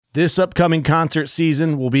This upcoming concert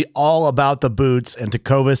season will be all about the boots, and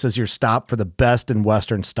Tecovas is your stop for the best in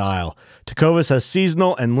Western style. Tecovas has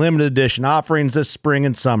seasonal and limited edition offerings this spring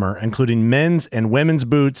and summer, including men's and women's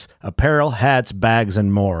boots, apparel, hats, bags,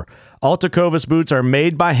 and more. All Tecovas boots are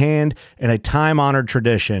made by hand in a time-honored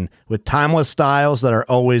tradition with timeless styles that are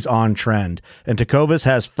always on trend. And Tecovas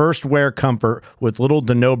has first wear comfort with little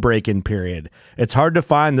to no break-in period. It's hard to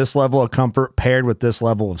find this level of comfort paired with this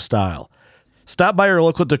level of style. Stop by your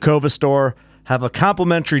local Tecovas store, have a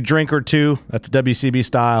complimentary drink or two, that's WCB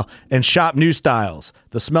style, and shop new styles.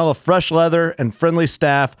 The smell of fresh leather and friendly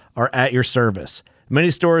staff are at your service. Many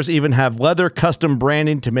stores even have leather custom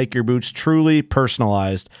branding to make your boots truly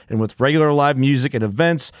personalized. And with regular live music and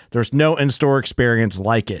events, there's no in-store experience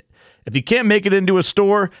like it. If you can't make it into a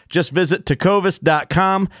store, just visit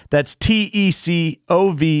tecovas.com. That's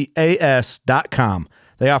TECOVAS.com.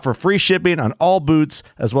 They offer free shipping on all boots,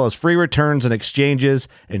 as well as free returns and exchanges,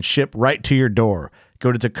 and ship right to your door.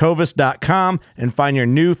 Go to tecovas.com and find your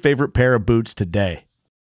new favorite pair of boots today.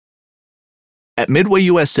 At Midway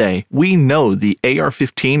USA, we know the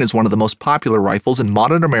AR-15 is one of the most popular rifles in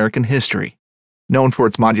modern American history. Known for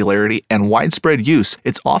its modularity and widespread use,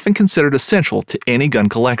 it's often considered essential to any gun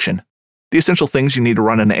collection. The essential things you need to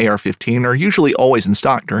run an AR-15 are usually always in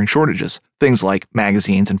stock during shortages, things like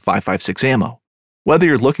magazines and 5.56 ammo. Whether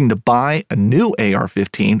you're looking to buy a new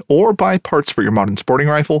AR-15 or buy parts for your modern sporting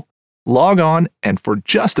rifle, log on and for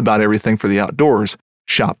just about everything for the outdoors,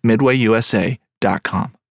 shop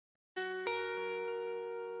MidwayUSA.com.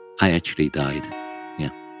 I actually died.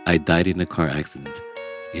 Yeah, I died in a car accident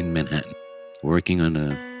in Manhattan, working on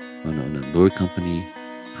a lure company,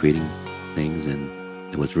 creating things, and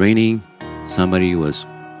it was raining. Somebody was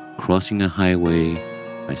crossing a highway.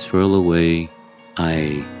 I swirled away.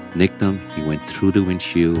 I nicked him. He went through the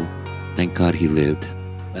windshield. Thank God he lived,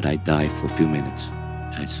 but I died for a few minutes.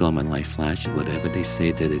 I saw my life flash. Whatever they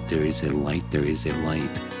say, that there is a light, there is a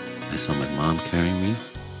light. I saw my mom carrying me.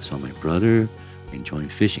 I saw my brother enjoying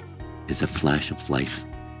fishing. It's a flash of life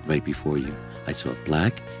right before you. I saw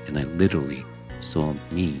black, and I literally saw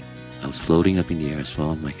me. I was floating up in the air. I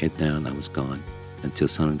saw my head down. I was gone until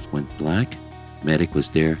something went black. Medic was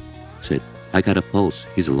there. Said, I got a pulse.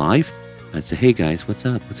 He's alive? I said, hey guys, what's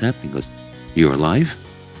up? What's happening? He goes, you're alive?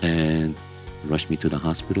 And rushed me to the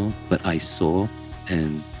hospital. But I saw,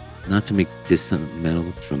 and not to make this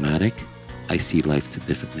melodramatic, I see life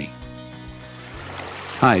differently.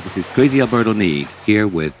 Hi, this is Crazy Alberto Nee here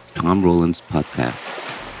with Tom Rowland's podcast.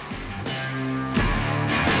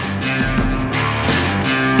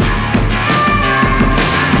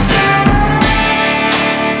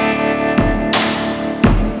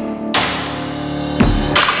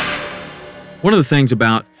 One of the things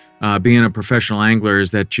about being a professional angler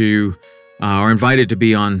is that you are invited to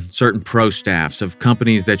be on certain pro staffs of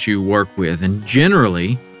companies that you work with. And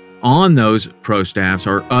generally, on those pro staffs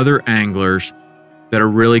are other anglers that are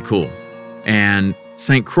really cool. And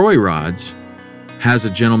St. Croix Rods has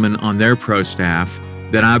a gentleman on their pro staff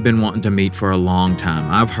that I've been wanting to meet for a long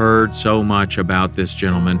time. I've heard so much about this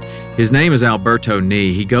gentleman. His name is Alberto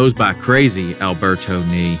Nee. He goes by Crazy Alberto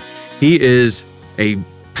Nee. He is a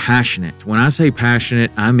passionate. When I say passionate,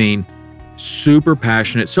 I mean super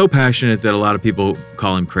passionate, so passionate that a lot of people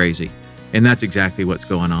call him crazy. And that's exactly what's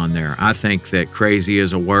going on there. I think that crazy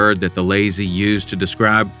is a word that the lazy use to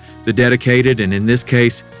describe the dedicated, and in this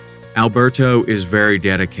case, Alberto is very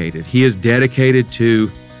dedicated. He is dedicated to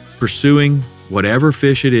pursuing whatever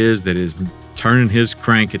fish it is that is turning his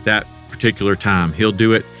crank at that particular time. He'll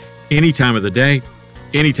do it any time of the day,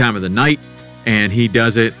 any time of the night, and he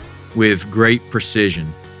does it with great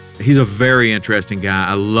precision. He's a very interesting guy.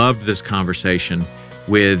 I loved this conversation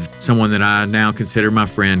with someone that I now consider my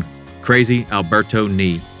friend, Crazy Alberto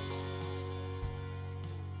Nee.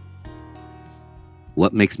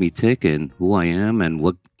 What makes me tick and who I am and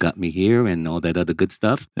what got me here and all that other good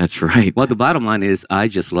stuff. That's right. Well, the bottom line is I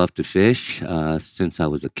just love to fish. Since I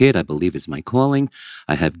was a kid, I believe it's my calling.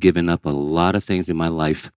 I have given up a lot of things in my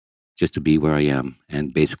life just to be where I am,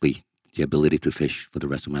 and basically the ability to fish for the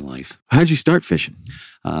rest of my life. How'd you start fishing?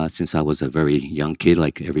 Since I was a very young kid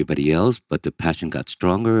like everybody else, but the passion got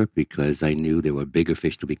stronger because I knew there were bigger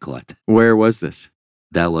fish to be caught. Where was this?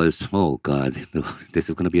 That was, oh God, this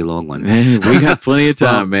is going to be a long one. Man, we got plenty of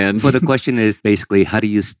time, man. But the question is basically, how do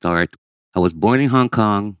you start? I was born in Hong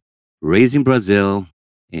Kong, raised in Brazil,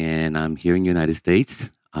 and I'm here in the United States.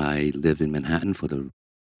 I lived in Manhattan for the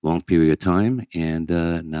long period of time, and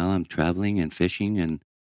now I'm traveling and fishing and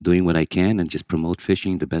doing what I can and just promote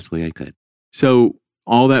fishing the best way I could. So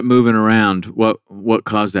all that moving around, what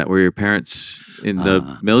caused that? Were your parents in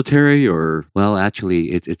the military or? Well,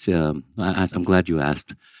 actually, I'm glad you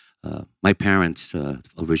asked. my parents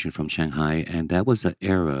originally from Shanghai, and that was an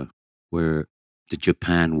era where the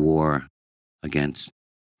Japan war against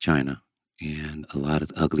China and a lot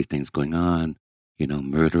of ugly things going on,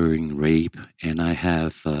 murdering, rape. And I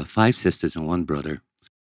have 5 sisters and 1 brother.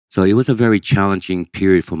 So it was a very challenging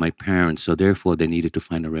period for my parents. So therefore, they needed to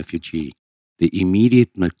find a refugee. The immediate,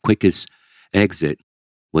 quickest exit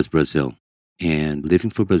was Brazil. And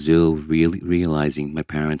living for Brazil, really realizing my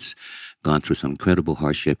parents gone through some incredible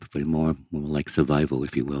hardship, but more like survival,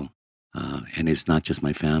 if you will. And it's not just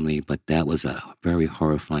my family, but that was a very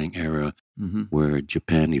horrifying era where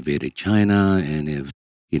Japan invaded China, and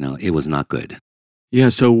it was not good. Yeah,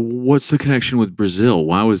 so what's the connection with Brazil?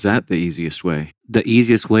 Why was that the easiest way? The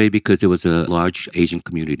easiest way because there was a large Asian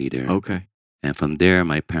community there. Okay. And from there,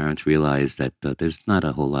 my parents realized that there's not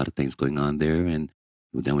a whole lot of things going on there, and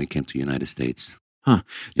then we came to the United States. Huh.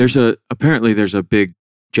 Apparently there's a big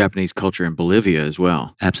Japanese culture in Bolivia as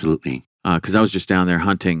well. Absolutely. Because I was just down there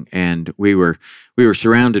hunting, and we were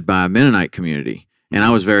surrounded by a Mennonite community, and I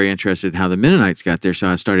was very interested in how the Mennonites got there. So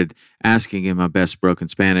I started asking in my best broken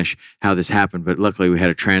Spanish how this happened. But luckily, we had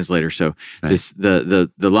a translator. So the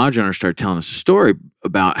lodge owner started telling us a story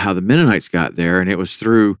about how the Mennonites got there, and it was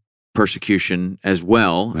through persecution as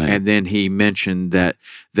well. Right. And then he mentioned that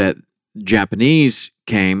Japanese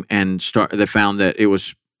came and they found that it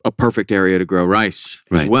was a perfect area to grow rice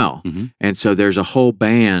as well. Mm-hmm. And so there's a whole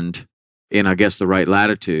band in, I guess, the right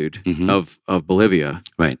latitude of Bolivia.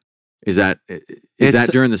 Right. Is that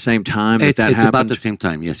during the same time that happened? It's about the same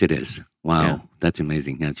time. Yes, it is. Wow. Yeah. That's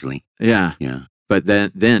amazing, actually. Yeah. Yeah. But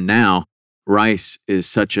then now, rice is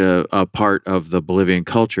such a part of the Bolivian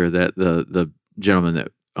culture that the gentleman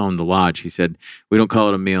that owned the lodge, he said, we don't call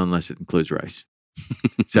it a meal unless it includes rice.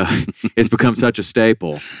 So it's become such a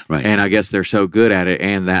staple. Right. And I guess they're so good at it,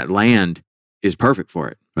 and that land is perfect for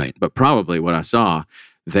it. Right. But probably what I saw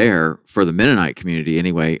there for the Mennonite community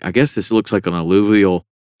anyway, I guess this looks like an alluvial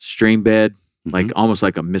stream bed, like almost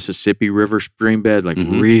like a Mississippi River stream bed, like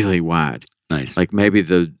really wide. Nice. Like maybe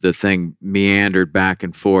the thing meandered back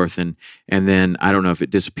and forth, and then I don't know if it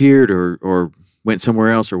disappeared or went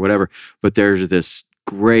somewhere else or whatever, but there's this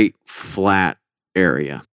great flat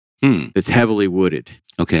area that's heavily wooded.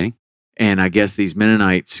 Okay. And I guess these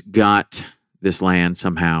Mennonites got this land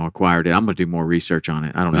somehow, acquired it. I'm going to do more research on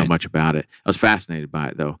it. I don't know much about it. I was fascinated by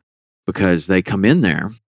it, though, because they come in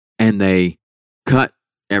there and they cut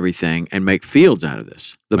everything and make fields out of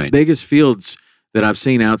this. The biggest fields that I've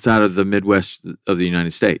seen outside of the Midwest of the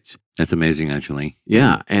United States. That's amazing, actually.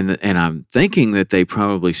 Yeah, and I'm thinking that they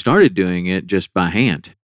probably started doing it just by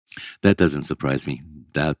hand. That doesn't surprise me.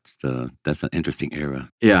 That's an interesting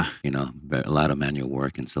era. Yeah. A lot of manual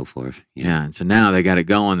work and so forth. Yeah, and so now they got it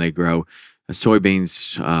going. They grow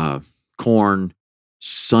soybeans, corn,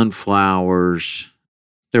 sunflowers.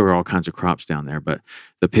 There were all kinds of crops down there, but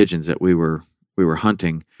the pigeons that we were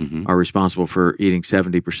hunting are responsible for eating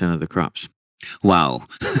 70% of the crops. Wow.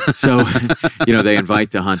 So, they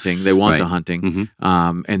invite the hunting, they want the hunting,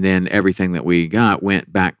 and then everything that we got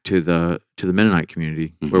went back to the Mennonite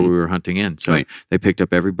community where we were hunting in. So they picked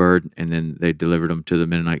up every bird and then they delivered them to the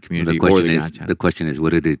Mennonite community. The question is,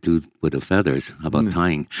 what did they do with the feathers? How about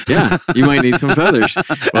tying? Yeah, you might need some feathers.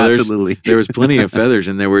 Well, Absolutely. There was plenty of feathers,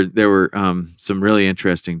 and there were some really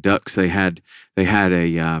interesting ducks. They had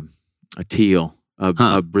a teal.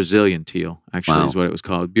 A Brazilian teal, actually, is what it was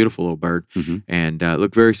called. Beautiful little bird, and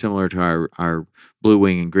looked very similar to our blue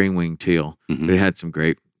wing and green wing teal, but it had some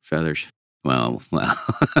great feathers. Wow!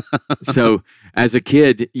 So, as a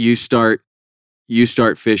kid, you start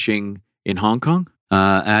fishing in Hong Kong?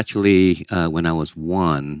 Actually, when I was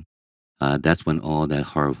 1, that's when all that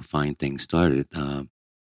horrifying thing started.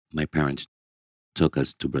 My parents took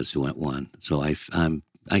us to Brazil at 1, so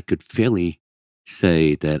I could fairly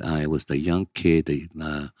say that I was the young kid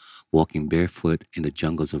walking barefoot in the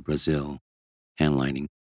jungles of Brazil, handlining.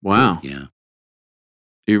 Wow. Yeah.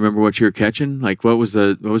 Do you remember what you were catching? Like, what was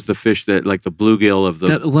the fish that, like the bluegill of the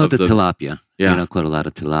tilapia. Yeah. Caught a lot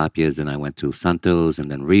of tilapias, and I went to Santos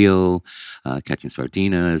and then Rio, catching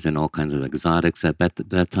sardinas and all kinds of exotics. At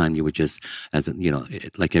that time, you were just,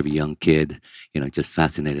 like every young kid, just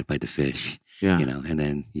fascinated by the fish. Yeah. And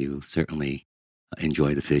then you certainly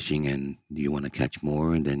enjoy the fishing, and you want to catch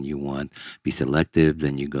more, and then you want be selective,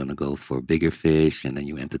 then you're going to go for bigger fish, and then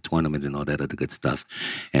you enter tournaments and all that other good stuff,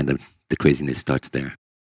 and the craziness starts there.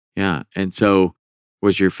 Yeah. And so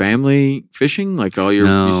was your family fishing? Like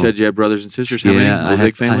you said you had brothers and sisters? How many?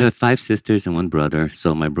 Big family? I have 5 sisters and 1 brother.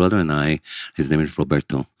 So my brother and I, his name is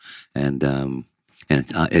Roberto, and And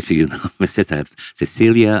if you know, my sister, I have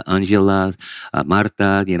Cecilia, Angela, Marta,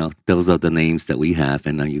 those are the names that we have.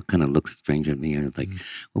 And you kind of look strange at me and it's like,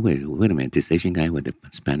 oh, wait a minute, this Asian guy with a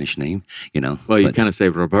Spanish name, Well, you kind of say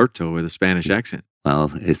Roberto with a Spanish accent.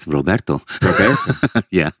 Well, it's Roberto. Roberto?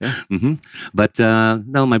 Yeah. Mm-hmm. But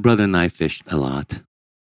no, my brother and I fished a lot.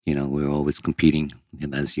 We were always competing.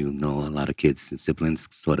 And as you know, a lot of kids and siblings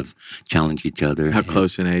sort of challenge each other. How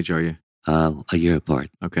close in age are you? A year apart.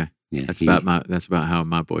 Okay. Yeah, that's about how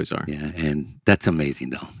my boys are. Yeah, and that's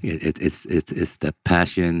amazing though. It's the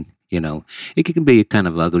passion. It can be kind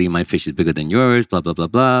of ugly. My fish is bigger than yours. Blah blah blah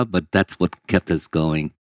blah. But that's what kept us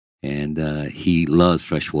going. And he loves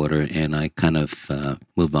freshwater, and I kind of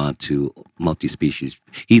move on to multi-species.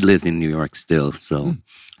 He lives in New York still, so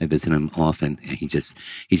I visit him often, and he just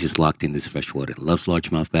locked in this freshwater. Loves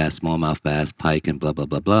largemouth bass, smallmouth bass, pike, and blah blah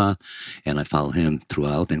blah blah. And I follow him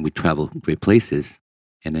throughout, and we travel great places.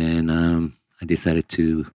 And then I decided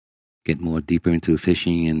to get more deeper into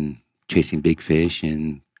fishing and chasing big fish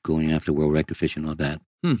and going after world record fish and all that.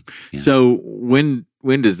 Yeah. So when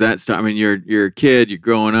does that start? I mean, you're a kid, you're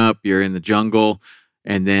growing up, you're in the jungle,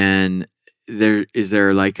 and then is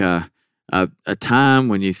there like a time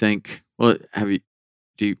when you think, well,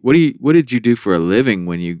 what did you do for a living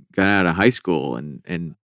when you got out of high school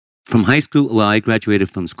and From high school, well, I graduated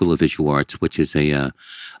from School of Visual Arts, which is a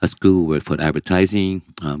school for advertising,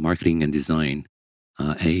 marketing, and design.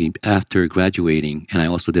 After graduating, and I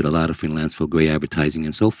also did a lot of freelance for Gray Advertising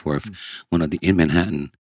and so forth, in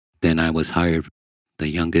Manhattan. Then I was hired the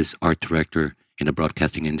youngest art director in the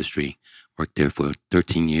broadcasting industry. Worked there for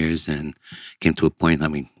 13 years and came to a point,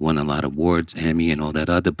 won a lot of awards, Emmy and all that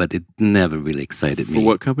other, but it never really excited me. For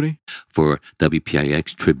what company? For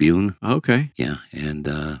WPIX Tribune. Okay. Yeah, and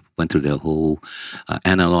went through the whole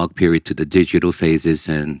analog period to the digital phases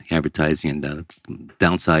and advertising and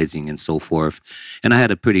downsizing and so forth. And I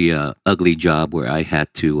had a pretty ugly job where I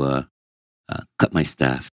had to cut my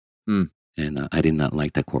staff. And I did not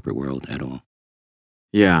like that corporate world at all.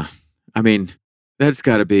 Yeah. That's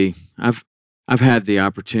got to be, I've had the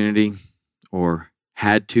opportunity or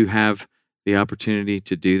had to have the opportunity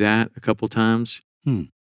to do that a couple times,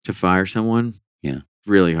 to fire someone. Yeah.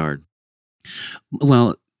 Really hard.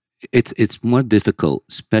 Well, it's more difficult,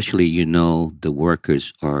 especially, the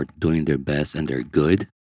workers are doing their best and they're good.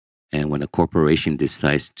 And when a corporation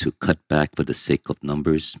decides to cut back for the sake of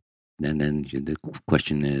numbers, then the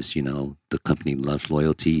question is, the company loves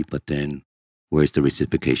loyalty, but then where's the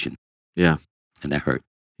reciprocation? Yeah. And that hurt.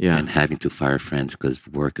 Yeah. And having to fire friends because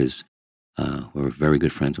workers were very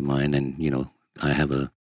good friends of mine. And, I have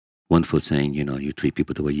a wonderful saying, you treat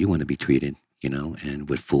people the way you want to be treated, and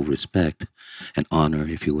with full respect and honor,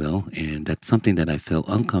 if you will. And that's something that I felt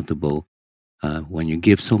uncomfortable when you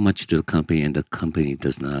give so much to the company and the company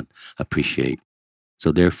does not appreciate.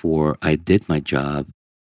 So therefore, I did my job.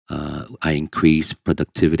 I increased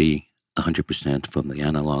productivity 100% from the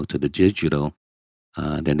analog to the digital.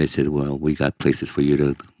 Then they said, well, we got places for you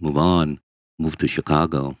to move to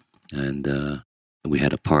Chicago. And we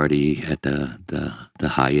had a party at the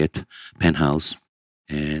Hyatt Penthouse.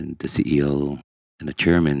 And the CEO and the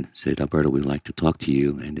chairman said, Alberto, we'd like to talk to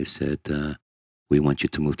you. And they said, we want you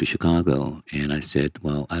to move to Chicago. And I said,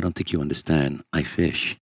 well, I don't think you understand. I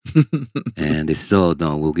fish. And they said, oh,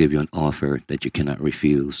 no, we'll give you an offer that you cannot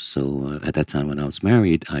refuse. So at that time when I was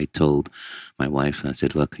married, I told my wife, I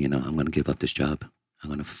said, look, I'm going to give up this job. I'm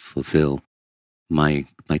going to fulfill my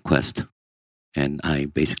quest. And I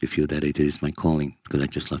basically feel that it is my calling because I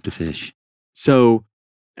just love to fish. So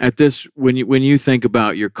at this, when you think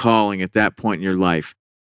about your calling at that point in your life,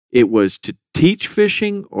 it was to teach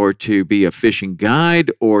fishing or to be a fishing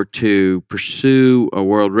guide or to pursue a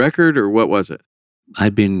world record, or what was it?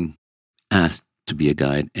 I've been asked to be a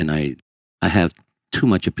guide, and I have too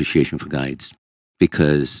much appreciation for guides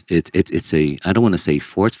because it's I don't want to say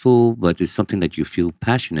forceful, but it's something that you feel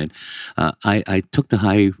passionate. I took the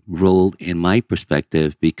high role in my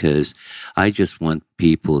perspective because I just want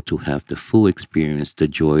people to have the full experience, the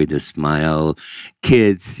joy, the smile.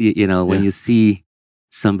 Kids, when you see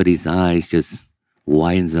somebody's eyes just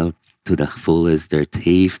widens up to the fullest, their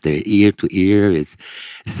teeth, their ear to ear. It's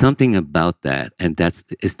something about that. And it's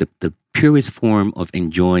the purest form of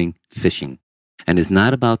enjoying fishing. And it's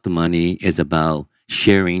not about the money, it's about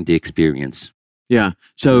sharing the experience. Yeah.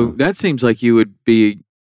 So that seems like you would be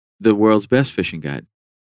the world's best fishing guide,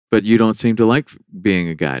 but you don't seem to like being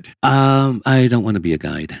a guide. I don't want to be a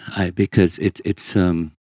guide because it's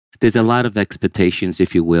there's a lot of expectations,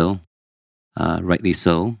 if you will, rightly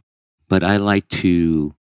so. But I like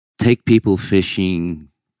to take people fishing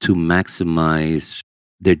to maximize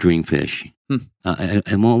their dream fish.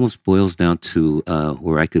 It almost boils down to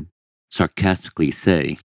where I could sarcastically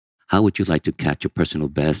say, how would you like to catch your personal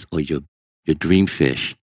best or your dream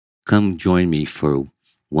fish? Come join me for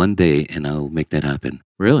one day and I'll make that happen.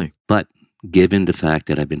 Really? But given the fact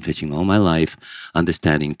that I've been fishing all my life,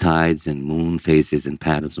 understanding tides and moon phases and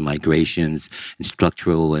patterns of migrations and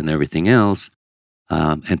structural and everything else,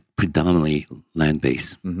 and predominantly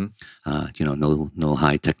land-based. No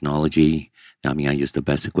high technology. I mean, I use the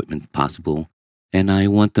best equipment possible. And I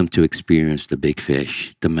want them to experience the big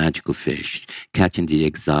fish, the magical fish, catching the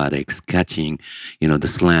exotics, catching, the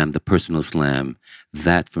slam, the personal slam.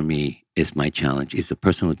 That for me is my challenge. It's a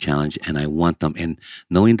personal challenge, and I want them. And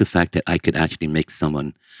knowing the fact that I could actually make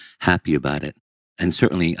someone happy about it. And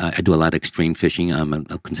certainly, I do a lot of extreme fishing. I'm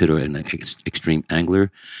considered an extreme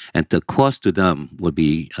angler. And the cost to them would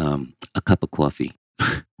be a cup of coffee.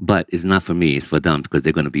 But it's not for me, it's for them because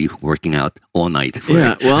they're going to be working out all night.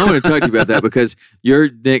 Well, I'm going to talk to you about that because your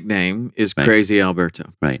nickname is Crazy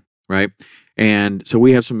Alberto. Right. And so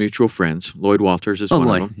we have some mutual friends. Lloyd Walters is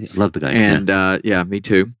one of them. Love the guy. And me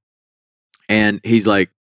too. And he's like,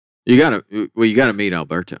 you got to meet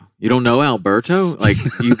Alberto. You don't know Alberto? Like,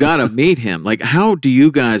 you got to meet him. Like, how do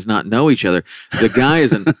you guys not know each other? The guy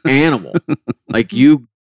is an animal. Like, you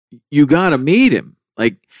got to meet him.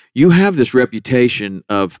 Like, you have this reputation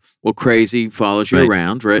of, crazy follows you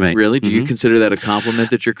around, right? Really? Do you consider that a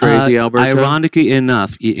compliment that you're crazy, Alberto? Ironically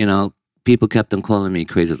enough, people kept on calling me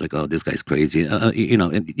crazy. It's like, oh, this guy's crazy.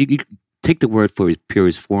 You take the word for its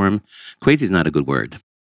purest form. Crazy is not a good word,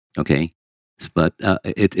 okay? But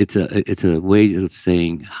it's a way of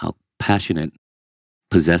saying how passionate,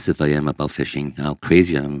 possessive I am about fishing, how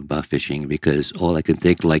crazy I am about fishing, because all I can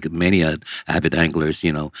think, like many avid anglers,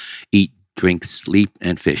 eat, drink, sleep,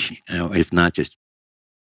 and fish. If not, just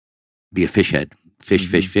be a fish head.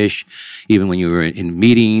 Fish. Even when you were in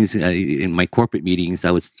meetings, in my corporate meetings,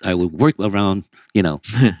 I would work around,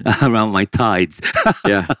 around my tides.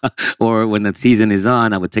 Yeah. Or when the season is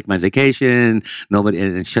on, I would take my vacation,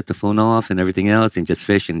 and shut the phone off and everything else, and just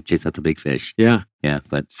fish and chase out the big fish. Yeah. Yeah.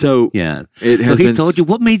 But so yeah. So he told you,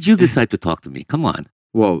 what made you decide to talk to me? Come on.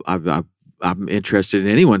 Well, I'm interested in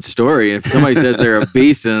anyone's story. And if somebody says they're a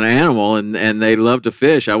beast and an animal and they love to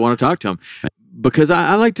fish, I want to talk to them because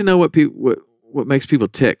I like to know what makes people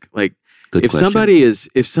tick. Like, Good if question.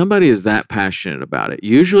 somebody is that passionate about it,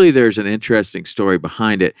 usually there's an interesting story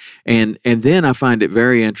behind it. And then I find it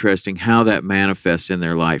very interesting how that manifests in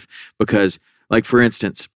their life. Because, like, for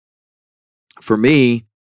instance, for me,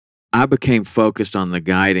 I became focused on the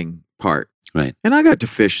guiding part. Right. And I got to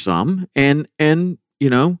fish some and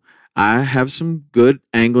I have some good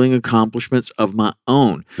angling accomplishments of my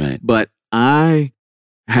own. Right. But I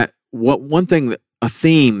had a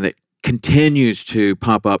theme that continues to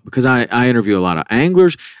pop up because I interview a lot of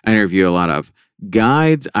anglers, I interview a lot of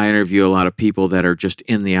guides, I interview a lot of people that are just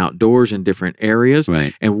in the outdoors in different areas.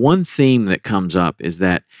 Right. And one theme that comes up is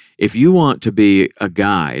that if you want to be a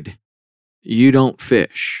guide, you don't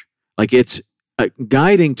fish. Like,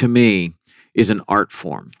 guiding to me is an art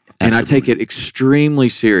form. And I take it extremely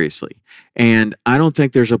seriously. And I don't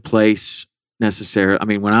think there's a place necessarily. I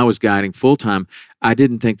mean, when I was guiding full-time, I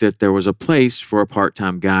didn't think that there was a place for a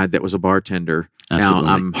part-time guide that was a bartender. Absolutely.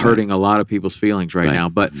 Now, I'm hurting a lot of people's feelings right now,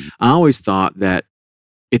 but Mm-hmm. I always thought that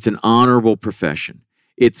it's an honorable profession.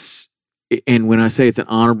 And when I say it's an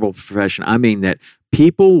honorable profession, I mean that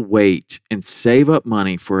people wait and save up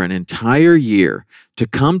money for an entire year to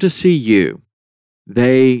come to see you.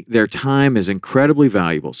 Their time is incredibly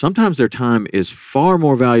valuable. Sometimes their time is far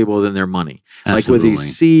more valuable than their money. Absolutely. Like with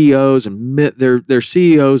these CEOs and they're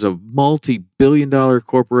CEOs of multi-billion-dollar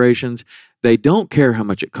corporations, they don't care how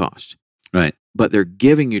much it costs. Right. But they're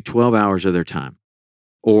giving you 12 hours of their time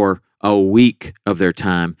or a week of their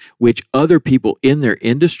time, which other people in their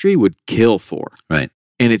industry would kill for. Right.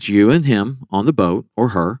 And it's you and him on the boat or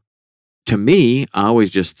her. To me, I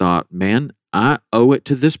always just thought, man, I owe it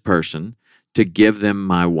to this person to give them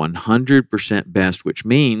my 100% best, which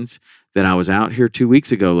means that I was out here 2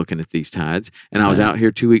 weeks ago looking at these tides, and I was out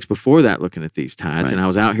here 2 weeks before that looking at these tides, and I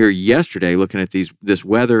was out here yesterday looking at this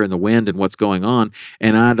weather and the wind and what's going on,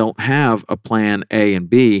 and I don't have a plan A and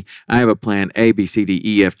B. I have a plan A, B, C, D,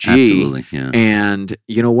 E, F, G. Absolutely, yeah. And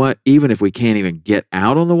you know what? Even if we can't even get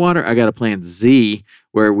out on the water, I got a plan Z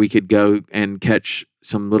where we could go and catch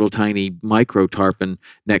some little tiny micro tarpon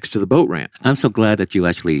next to the boat ramp. I'm so glad that you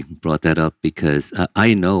actually brought that up because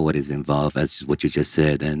I know what is involved, as what you just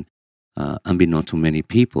said. And unbeknown to many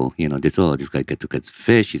people, this guy gets to catch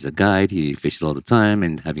fish. He's a guide. He fishes all the time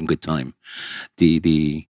and having a good time.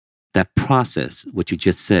 That process, what you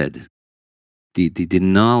just said, the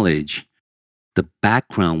knowledge, the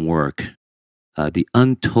background work the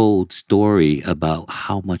untold story about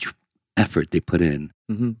how much effort they put in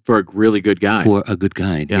for a really good guide. For a good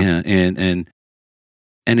guide, yeah.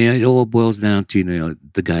 And it all boils down to,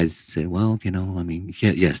 the guys say, well, I mean,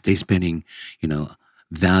 yes, they're spending,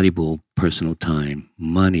 valuable personal time,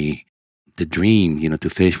 money, the dream, to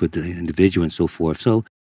fish with the individual and so forth. So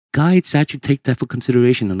guides actually take that for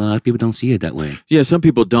consideration. And a lot of people don't see it that way. Yeah, some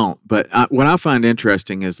people don't. But what I find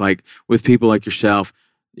interesting is, like, with people like yourself,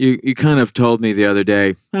 you kind of told me the other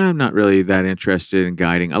day, I'm not really that interested in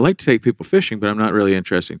guiding. I like to take people fishing, but I'm not really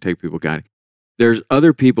interested in take people guiding. There's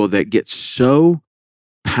other people that get so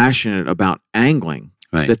passionate about angling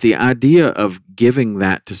that the idea of giving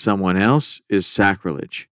that to someone else is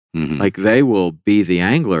sacrilege. Like, they will be the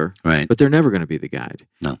angler, but they're never going to be the guide.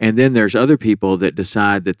 No. And then there's other people that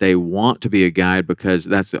decide that they want to be a guide because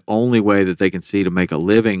that's the only way that they can see to make a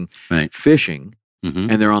living fishing.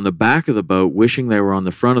 And they're on the back of the boat wishing they were on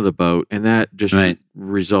the front of the boat. And that just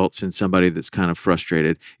results in somebody that's kind of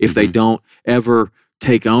frustrated if they don't ever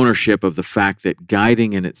take ownership of the fact that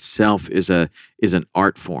guiding in itself is an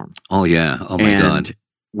art form. Oh, yeah. Oh, my God. And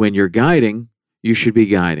when you're guiding, you should be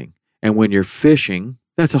guiding. And when you're fishing,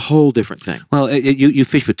 that's a whole different thing. Well, you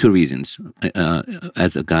fish for two reasons,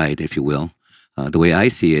 as a guide, if you will. The way I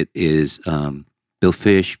see it is they'll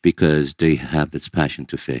fish because they have this passion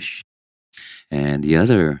to fish. And the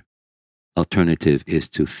other alternative is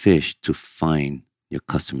to fish to find your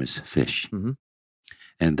customers' fish.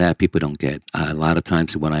 And that people don't get. A lot of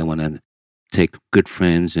times when I want to take good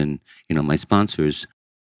friends and, my sponsors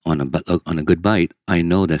on a good bite, I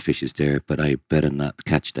know that fish is there, but I better not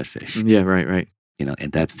catch that fish. Yeah, right.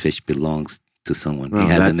 And that fish belongs to someone. Well, he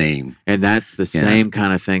has a name. And that's the same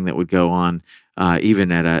kind of thing that would go on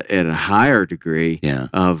even at a higher degree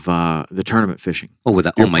of the tournament fishing. Oh,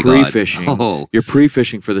 my God. Pre-fishing. You're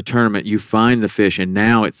pre-fishing for the tournament. You find the fish, and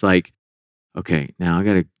now it's like, okay, now I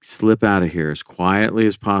got to slip out of here as quietly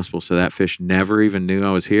as possible so that fish never even knew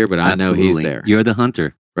I was here, but I know he's there. You're the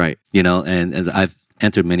hunter. Right. And I've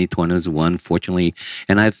entered many tournaments, won, fortunately,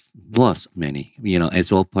 and I've lost many.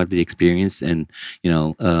 It's all part of the experience, and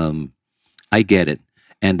I get it.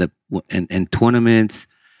 And and tournaments,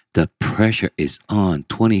 the pressure is on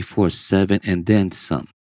 24/7, and then some.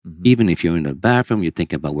 Even if you're in the bathroom, you're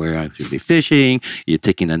thinking about where I should be fishing. You're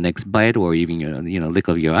taking the next bite, or even lick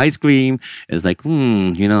of your ice cream. It's like,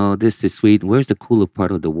 this is sweet. Where's the cooler part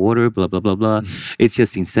of the water? Blah blah blah blah. It's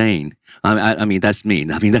just insane. I mean, that's me.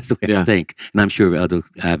 I mean, that's the way I think, and I'm sure other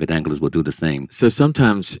avid anglers will do the same. So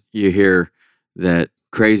sometimes you hear that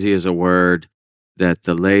crazy is a word that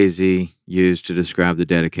the lazy use to describe the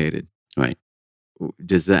dedicated. Right.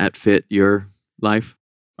 Does that fit your life?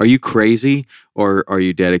 Are you crazy or are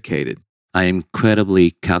you dedicated? I am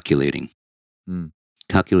incredibly calculating.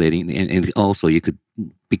 Calculating. And also you could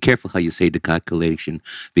be careful how you say the calculation,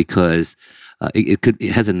 because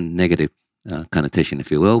it has a negative connotation, if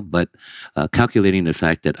you will, but calculating the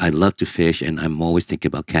fact that I love to fish and I'm always thinking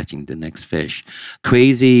about catching the next fish.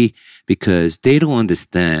 Crazy because they don't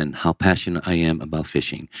understand how passionate I am about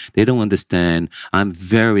fishing. They don't understand I'm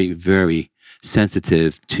very, very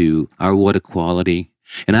sensitive to our water quality.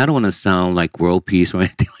 And I don't want to sound like world peace or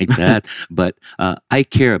anything like that, but I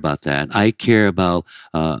care about that. I care about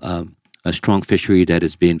a strong fishery that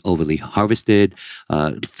has been overly harvested.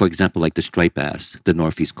 For example, like the striped bass, the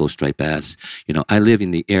Northeast Coast striped bass. I live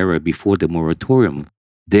in the era before the moratorium.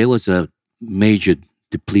 There was a major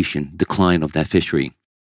decline of that fishery.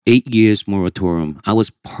 8 years moratorium. I was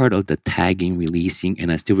part of the tagging, releasing,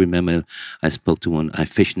 and I still remember I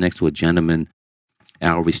fished next to a gentleman,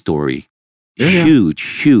 Al Ristori. Huge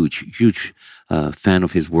fan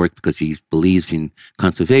of his work because he believes in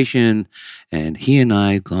conservation. And he and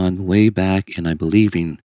I gone way back, and I believe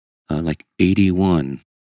in like 81.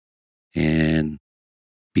 And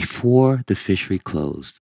before the fishery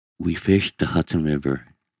closed, we fished the Hudson River.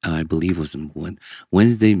 I believe it was on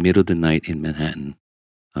Wednesday, middle of the night in Manhattan.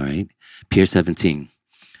 All right, Pier 17.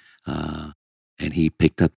 And he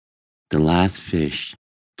picked up the last fish,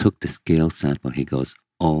 took the scale sample. He goes,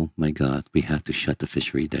 "Oh my God, we have to shut the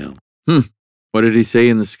fishery down." What did he say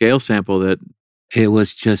in the scale sample? That it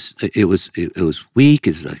was just, it was weak.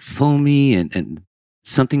 It's like foamy and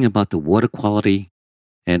something about the water quality,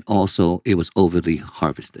 and also it was overly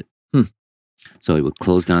harvested. So it would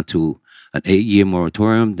close down to an 8-year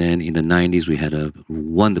moratorium. Then in the 90s, we had a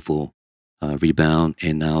wonderful rebound,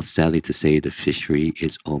 and now, sadly to say, the fishery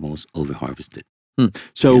is almost over harvested.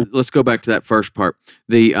 So let's go back to that first part.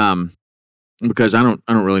 Because I don't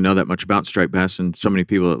really know that much about striped bass, and so many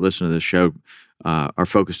people that listen to this show are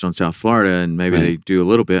focused on South Florida, and maybe they do a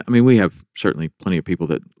little bit. I mean, we have certainly plenty of people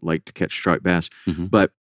that like to catch striped bass,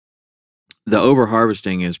 but the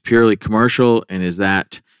overharvesting is purely commercial, and is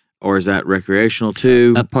that recreational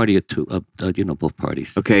too? A party or two, both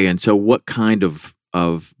parties. Okay, and so what kind of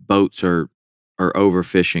boats are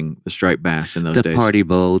overfishing the striped bass in those The days? party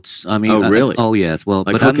boats. I mean, Oh, really? Oh, yes. Well,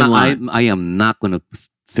 Like but hook and line. I am not going to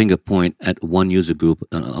finger point at one user group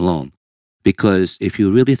alone, because if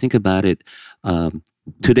you really think about it,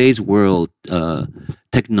 today's world,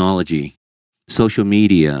 technology, social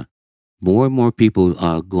media, more and more people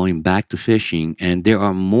are going back to fishing, and there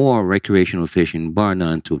are more recreational fishing, bar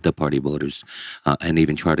none, to the party boaters and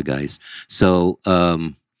even charter guys. So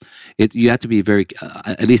you have to be very,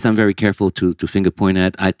 at least I'm very careful to finger point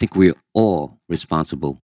at. I think we're all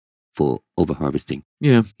responsible for overharvesting.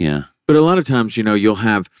 Yeah. Yeah. But a lot of times, you'll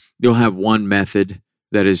have one method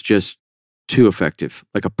that is just too effective,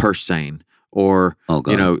 like a purse seine, or Oh,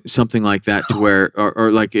 God. something like that, to where,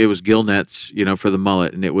 or like it was gill nets, for the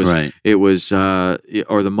mullet, and it was Right.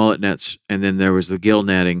 or the mullet nets, and then there was the gill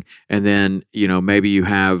netting, and then maybe you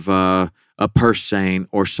have a purse seine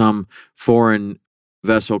or some foreign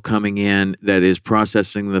vessel coming in that is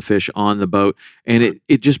processing the fish on the boat, and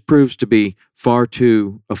it just proves to be far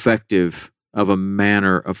too effective of a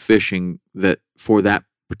manner of fishing that for that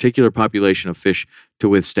particular population of fish to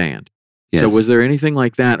withstand. Yes. So was there anything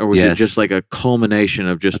like that, or was it Yes. just like a culmination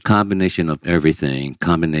of A just combination of everything,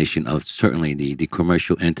 combination of certainly the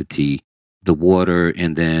commercial entity, the water,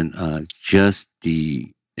 and then just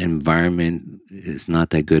the environment is not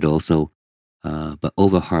that good also. But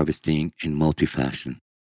overharvesting in multi-fashion: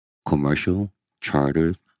 commercial,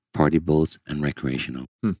 charter, party boats, and recreational.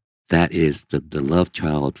 That is the love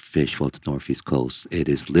child fish for the Northeast coast. It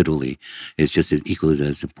is literally, it's just as equally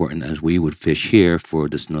as important as we would fish here for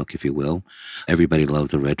the snook, if you will. Everybody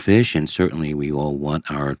loves the redfish, and certainly we all want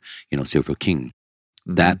our, silver king.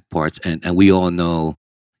 That parts, and we all know,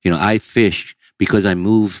 I fish because I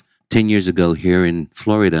moved 10 years ago here in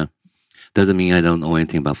Florida. Doesn't mean I don't know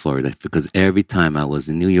anything about Florida, because every time I was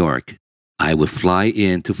in New York, I would fly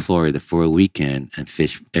into Florida for a weekend and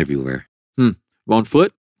fish everywhere. on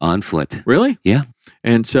foot? On foot. Really? Yeah.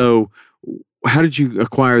 And so, how did you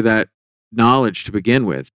acquire that knowledge to begin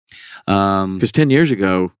with? Because 10 years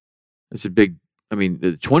ago, that's a big.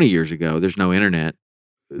 20 years ago, there's no internet.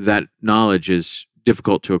 That knowledge is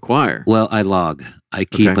difficult to acquire. Well, I log. I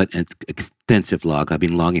keep Okay. an extensive log. I've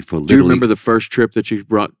been logging for Do you literally. remember the first trip that you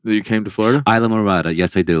came to Florida? Isla Morada?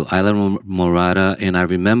 Yes, I do. Isla Morada, and I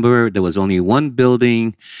remember there was only one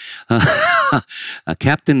building.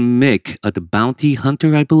 Captain Mick, the bounty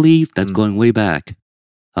hunter, I believe. That's going way back.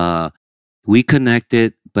 We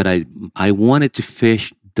connected, but I wanted to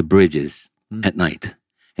fish the bridges at night,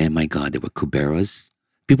 and my God, there were cuberas.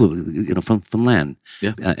 People, from land.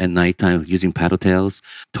 Yeah. At nighttime, using paddle tails,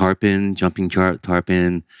 tarpon, jumping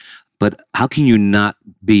tarpon. But how can you not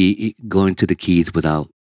be going to the Keys without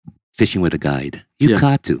fishing with a guide? You Yeah.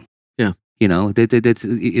 got to. Yeah. That's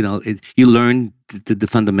you learn the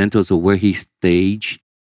fundamentals of where he staged,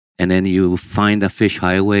 and then you find a fish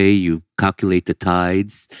highway. You calculate the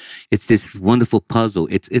tides. It's this wonderful puzzle.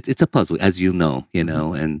 It's a puzzle, as you know,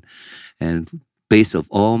 and based of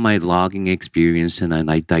all my logging experience, and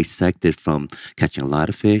I dissected from catching a lot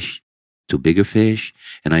of fish to bigger fish,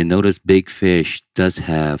 and I noticed big fish does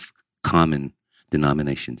have common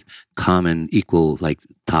denominations, common equal like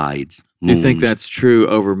tides. Do you think moons. that's true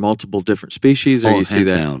over multiple different species, or you see hands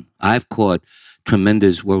that? down. I've caught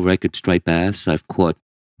tremendous world record striped bass. I've caught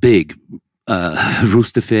big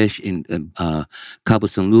roosterfish in Cabo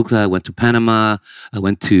San Lucas. I went to Panama. I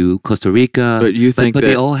went to Costa Rica. But you think but that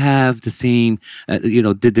they all have the same,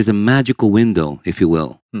 there's a magical window, if you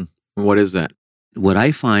will. what is that? What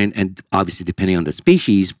I find, and obviously depending on the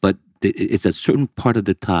species, but it's a certain part of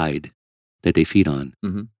the tide that they feed on.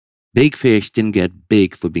 Mhm. Big fish didn't get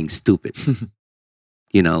big for being stupid.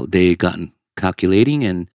 They gotten calculating,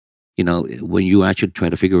 and when you actually try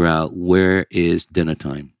to figure out where is dinner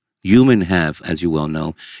time. Human have, as you well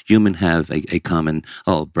know, a common,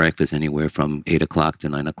 breakfast anywhere from 8 o'clock to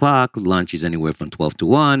 9 o'clock. Lunch is anywhere from 12 to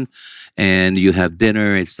 1. And you have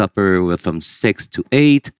dinner and supper from 6 to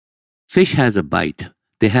 8. Fish has a bite.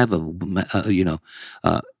 They have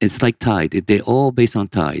it's like tide. They're all based on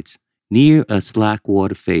tides. Near a slack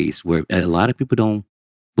water phase, where a lot of people don't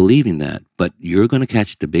believe in that, but you're going to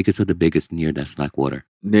catch the biggest of the biggest near that slack water.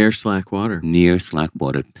 Near slack water. Near slack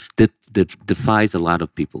water. That defies a lot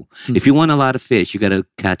of people. If you want a lot of fish, you got to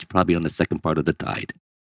catch probably on the second part of the tide.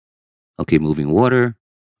 Okay, moving water.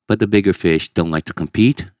 But the bigger fish don't like to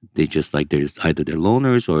compete. They just like they're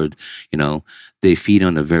loners, or they feed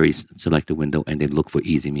on a very selected window, and they look for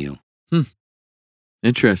easy meal.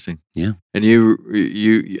 Interesting. Yeah. And you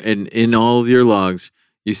and in all of your logs,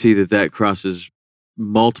 you see that crosses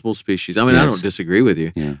multiple species. I mean, I Yes. don't disagree with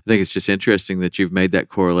you. Yeah. I think it's just interesting that you've made that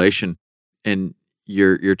correlation, and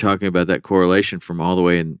you're talking about that correlation from all the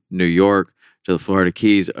way in New York to the Florida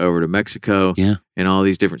Keys over to Mexico, Yeah. and all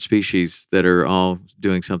these different species that are all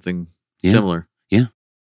doing something Yeah. similar.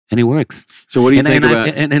 And it works. So what do you think about?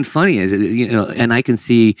 And funny is, and I can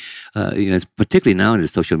see, particularly now in the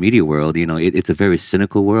social media world, it's a very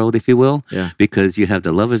cynical world, if you will, Yeah. because you have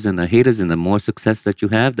the lovers and the haters, and the more success that you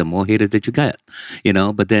have, the more haters that you get,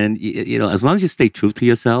 But then, as long as you stay true to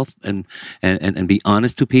yourself and be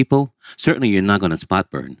honest to people, certainly you're not going to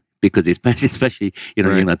spot burn, because especially you're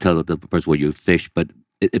Right. going to tell the person where you fish, but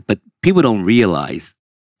people don't realize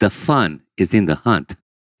the fun is in the hunt.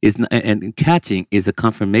 And catching is a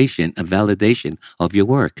confirmation, a validation of your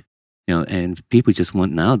work. And people just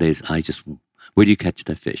want nowadays, where do you catch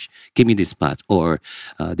that fish? Give me these spots. Or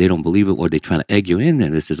they don't believe it, or they try to egg you in,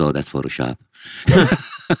 and this is, that's Photoshop.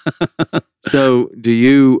 So do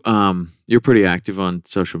you? You're pretty active on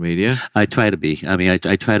social media. I try to be. I mean,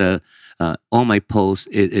 I try to, all my posts,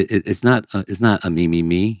 it's not a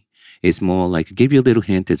me. It's more like, give you a little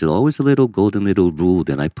hint. There's always a little golden little rule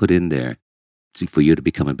that I put in there for you to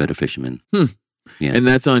become a better fisherman. Yeah. And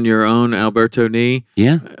that's on your own Alberto Nee.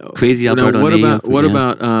 Yeah. Crazy Now, Alberto what Nee. about what Yeah.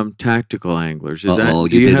 about tactical anglers? Is Oh,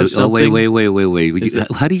 do you did have it. Oh, wait. something? Is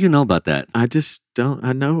How do you know about that? I just don't.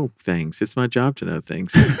 I know things. It's my job to know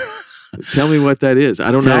things. Tell me what that is.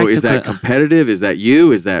 I don't know. Is that Tactical- competitive? Is that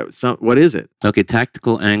you? Is that some? What is it? Okay,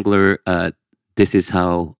 tactical angler. This is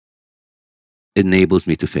how it enables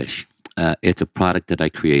me to fish. It's a product that I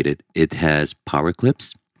created. It has power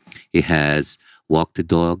clips. It has walk the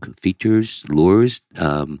dog features, lures,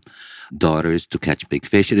 darters to catch big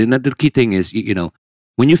fish. And the key thing is,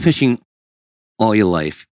 when you're fishing all your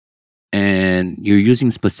life and you're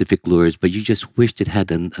using specific lures, but you just wished it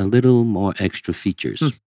had a little more extra features.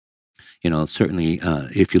 Certainly,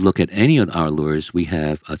 if you look at any of our lures, we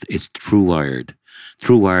have, it's true wired.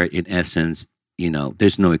 True wire, in essence,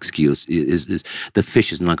 there's no excuse. The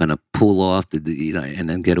fish is not going to pull off and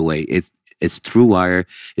then get away. It's true wire.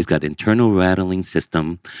 It's got internal rattling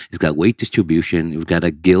system. It's got weight distribution. We've got a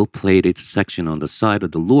gill-plated section on the side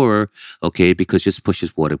of the lure, okay, because it just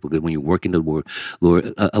pushes water. Because when you're working the lure,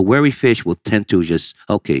 a wary fish will tend to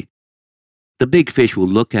the big fish will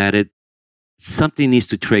look at it. Something needs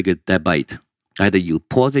to trigger that bite. Either you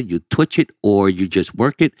pause it, you twitch it, or you just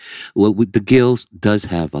work it. Well, with the gills does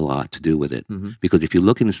have a lot to do with it. Mhm. Because if you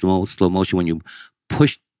look in the slow motion, when you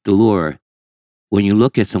push the lure, when you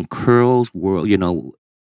look at some curls,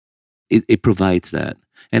 it provides that.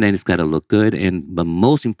 And then it's got to look good. And the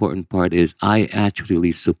most important part is I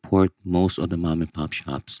actually support most of the mom and pop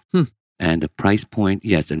shops. And the price point,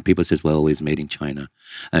 yes. And people says, well, it's made in China.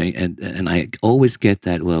 And I always get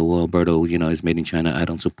that, well, Alberto, it's made in China. I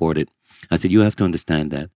don't support it. I said, you have to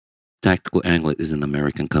understand that Tactical Angler is an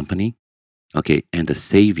American company. Okay. And the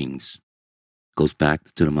savings goes back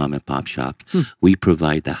to the mom and pop shop. We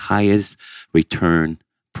provide the highest return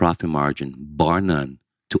profit margin, bar none,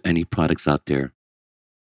 to any products out there.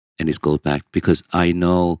 And this goes back because I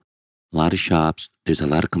know a lot of shops, there's a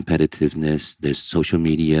lot of competitiveness. There's social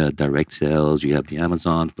media, direct sales. You have the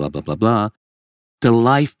Amazons, blah, blah, blah, blah. The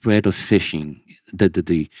lifeblood of fishing,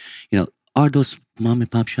 are those mom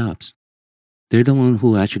and pop shops. They're the one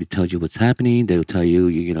who actually tells you what's happening. They'll tell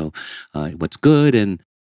you, what's good. And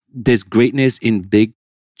there's greatness in big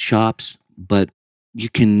shops, but you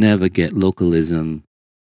can never get localism.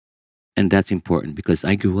 And that's important because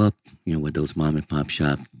I grew up, with those mom and pop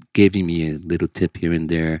shops, giving me a little tip here and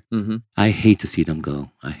there. Mm-hmm. I hate to see them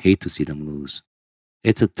go. I hate to see them lose.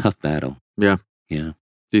 It's a tough battle. Yeah. Yeah.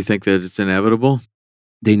 Do you think that it's inevitable?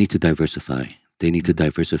 They need to diversify. They need to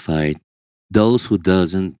diversify. Those who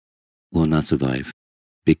doesn't will not survive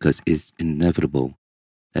because it's inevitable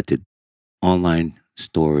that the online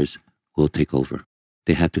stores will take over.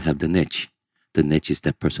 They have to have the niche. The niche is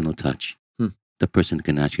that personal touch. The person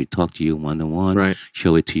can actually talk to you one-on-one, Right.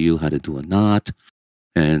 show it to you how to do a knot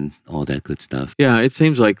and all that good stuff. Yeah, it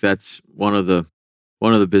seems like that's one of the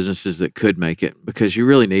businesses that could make it because you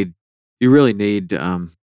really need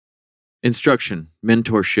instruction,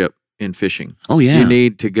 mentorship in fishing. Oh, yeah. You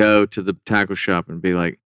need to go to the tackle shop and be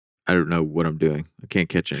like, I don't know what I'm doing. I can't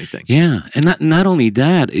catch anything. Yeah, and not only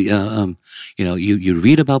that, you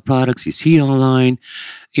read about products, you see it online.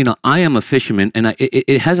 I am a fisherman, and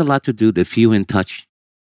it has a lot to do the feel and touch,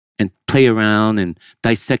 and play around and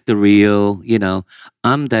dissect the reel.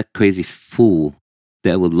 I'm that crazy fool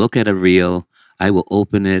that will look at a reel. I will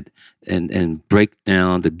open it and break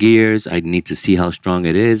down the gears. I need to see how strong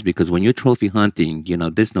it is because when you're trophy hunting,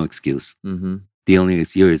 there's no excuse. Mm-hmm. The only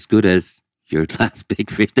you're as good as your last big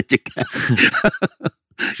fish that you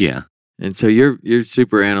catch. Yeah, And so you're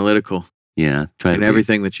super analytical yeah. Try in to be.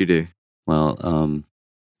 everything that you do. Well,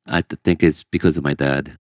 I think it's because of my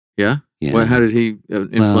dad. Yeah. Yeah. Well, how did he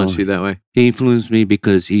influence Well, you that way? He influenced me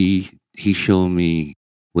because he showed me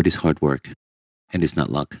what is hard work, and it's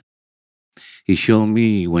not luck. He showed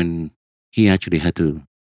me when he actually had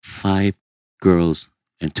 5 girls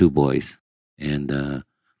and 2 boys, and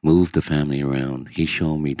move the family around. He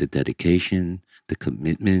showed me the dedication, the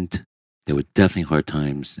commitment. There were definitely hard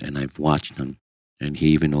times, and I've watched them. And he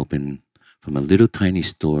even opened from a little tiny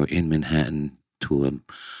store in Manhattan to a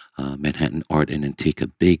Manhattan Art and Antique, a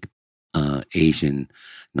big Asian,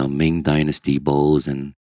 Ming Dynasty bowls,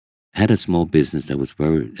 and had a small business that was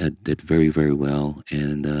did very, very well.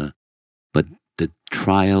 And but the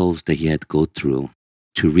trials that he had to go through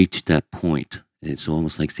to reach that point, it's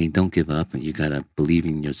almost like saying, don't give up, and you gotta believe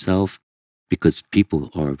in yourself because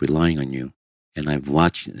people are relying on you. And I've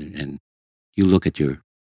watched, and you look at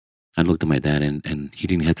I looked at my dad, and he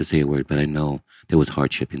didn't have to say a word, but I know there was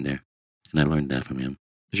hardship in there, and I learned that from him.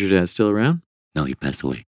 Is your dad still around? No, he passed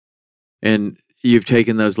away. And you've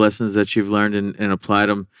taken those lessons that you've learned and applied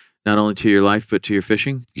them not only to your life but to your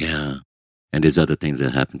fishing? Yeah, and there's other things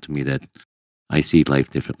that happened to me that I see life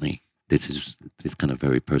differently. It's kind of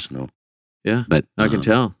very personal. Yeah, but I can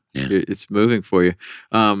tell. Yeah. It's moving for you.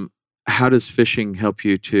 How does fishing help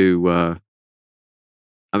you to?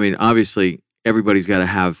 I mean, obviously, everybody's got to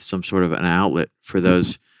have some sort of an outlet for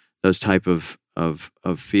those type of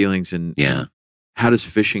feelings. And Yeah. How does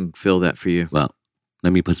fishing fill that for you? Well,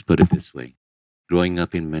 let me put it this way. Growing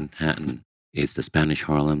up in Manhattan is the Spanish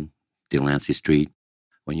Harlem, Delancey Street.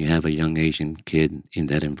 When you have a young Asian kid in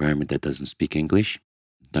that environment that doesn't speak English,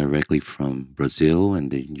 directly from Brazil,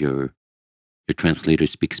 and then your translator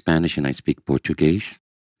speaks Spanish and I speak Portuguese.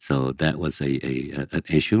 So that was an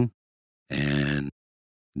issue. And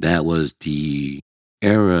that was the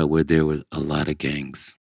era where there was a lot of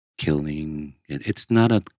gangs killing.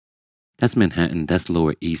 That's Manhattan, that's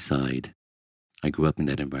Lower East Side. I grew up in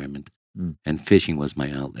that environment. And fishing was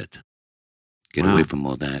my outlet. Get away from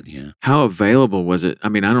all that, yeah. How available was it? I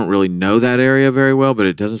mean, I don't really know that area very well, but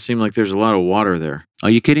it doesn't seem like there's a lot of water there. Are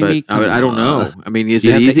you kidding me? I don't know. I mean, is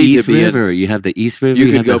you it have easy the East to be River. You have the East River. You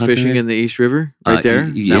could have go the Hudson fishing River. in the East River right there?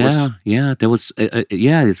 Yeah. There was,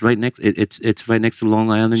 it's right next. It's right next to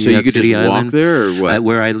Long Island. So you could City just walk Island. there, or what?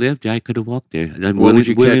 Where I lived, I could have walked there. What would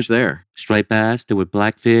you catch there? Striped bass. There were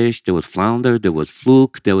blackfish. There was flounder. There was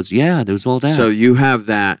fluke. There was all that. So you have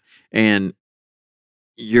that, and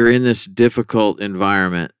you're in this difficult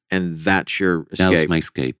environment, and that's your escape. That was my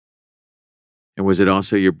escape. And was it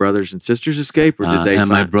also your brothers and sisters' escape, or did they? And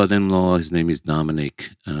my brother-in-law, his name is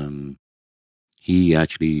Dominic. He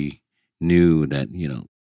actually knew that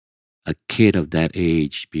a kid of that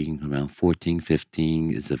age, being around 14,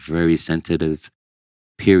 15, is a very sensitive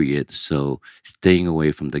period. So staying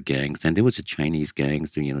away from the gangs, and there was a Chinese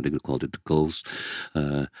gangs. They called it the Ghosts,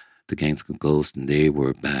 the gangs of Ghosts, and they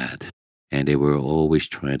were bad, and they were always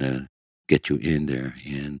trying to get you in there.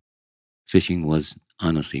 And fishing was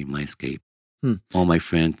honestly my escape. All my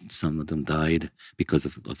friends, some of them died because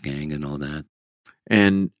of gang and all that.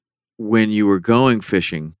 And when you were going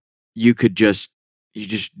fishing, you just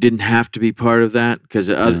didn't have to be part of that,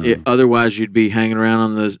 because otherwise you'd be hanging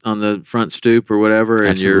around on the front stoop or whatever, and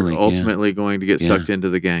Absolutely, you're ultimately going to get sucked into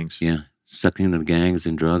the gangs. Yeah, sucked into the gangs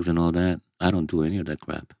and drugs and all that. I don't do any of that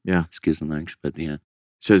crap. Yeah. Excuse the language, but yeah.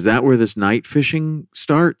 So is that where this night fishing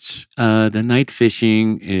starts? The night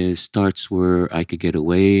fishing starts where I could get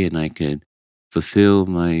away and I could fulfill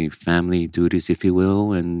my family duties, if you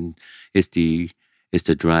will, and it's the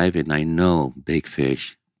drive. And I know big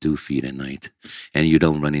fish do feed at night, and you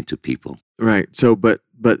don't run into people. Right. So, but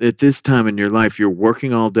at this time in your life, you're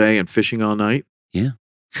working all day and fishing all night. Yeah.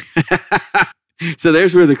 So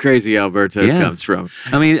there's where the crazy Alberto comes from.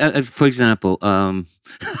 I mean, for example,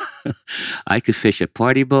 I could fish a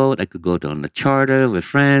party boat. I could go on a charter with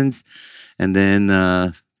friends, and then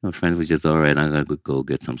my friend was just, all right, I'm going to go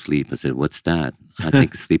get some sleep. I said, what's that? I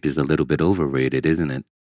think sleep is a little bit overrated, isn't it?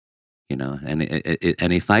 And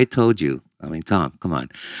if I told you, I mean, Tom, come on.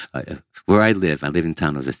 Where I live in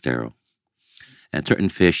town of Estero. And certain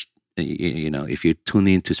fish, if you're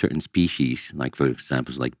tuning into certain species, like for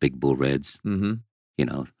example, like big bull reds,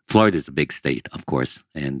 Florida is a big state, of course.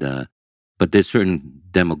 And but there's certain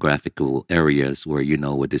demographical areas where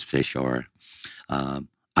where these fish are.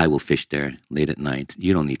 I will fish there late at night.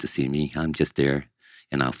 You don't need to see me. I'm just there,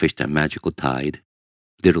 and I'll fish that magical tide,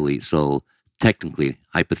 literally. So technically,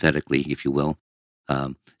 hypothetically, if you will, I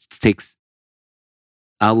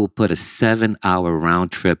will put a 7-hour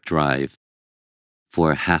round trip drive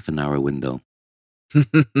for a half an hour window.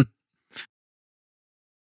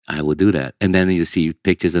 I will do that. And then you see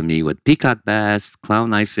pictures of me with peacock bass, clown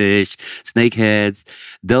knifefish, snakeheads.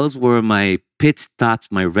 Those were my pit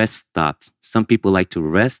stops, my rest stops. Some people like to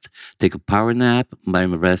rest, take a power nap, my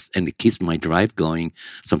rest, and it keeps my drive going.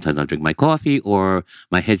 Sometimes I'll drink my coffee or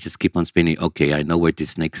my head just keep on spinning. Okay, I know where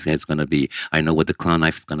this snakehead's going to be. I know what the clown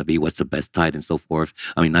knife is going to be, what's the best tide and so forth.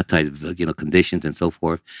 I mean, not tide, conditions and so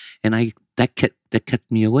forth. And that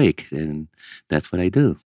kept me awake. And that's what I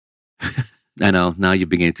do. I know. Now you're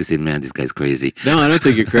beginning to say, man, this guy's crazy. No, I don't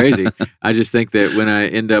think you're crazy. I just think that when I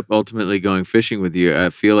end up ultimately going fishing with you, I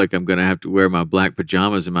feel like I'm going to have to wear my black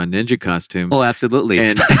pajamas and my ninja costume. Oh, absolutely.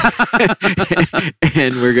 And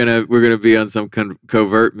and we're gonna be on some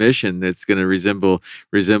covert mission that's going to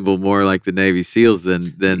resemble more like the Navy SEALs than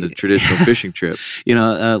the traditional fishing trip.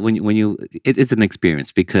 It's an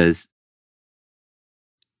experience because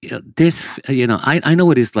there's I know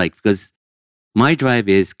what it's like because my drive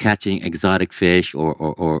is catching exotic fish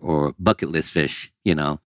or bucket list fish.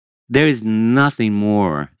 There is nothing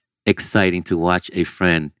more exciting to watch a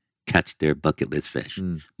friend catch their bucket list fish.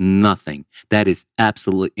 Nothing. That is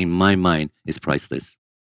absolutely, in my mind, is priceless.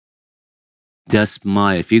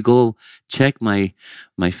 If you go check my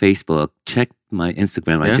Facebook, check my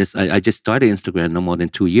Instagram. I just started Instagram no more than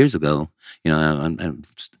 2 years ago. And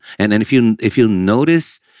if you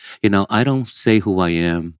notice, I don't say who I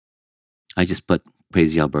am. I just put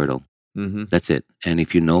Crazy Alberto. Mm-hmm. That's it. And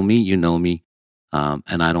if you know me, you know me.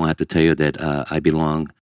 And I don't have to tell you that I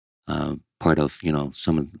belong part of,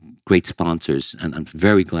 some great sponsors. And I'm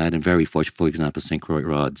very glad and very fortunate. For example, St. Croix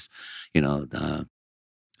Rods,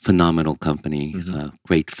 phenomenal company,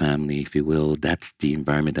 great family, if you will. That's the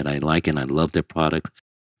environment that I like, and I love their product.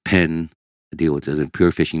 Penn, I deal with the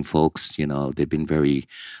pure fishing folks. They've been very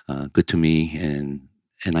good to me, and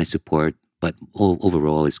I support. But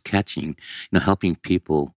overall, is catching, helping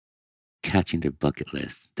people catching their bucket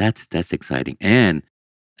list. That's exciting. And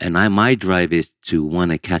my drive is to want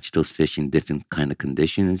to catch those fish in different kind of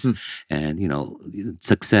conditions. And,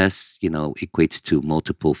 success, equates to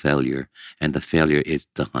multiple failure. And the failure is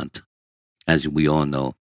the hunt. As we all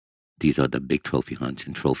know, these are the big trophy hunts,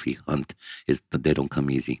 and trophy hunt they don't come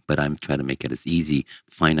easy. But I'm trying to make it as easy,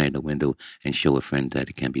 finite a window, and show a friend that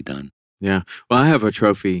it can be done. Yeah. Well, I have a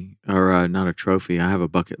trophy, or not a trophy. I have a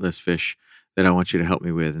bucket list fish that I want you to help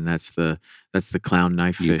me with, and that's the clown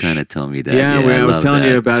knife fish. You kind of told me that. Yeah, I was telling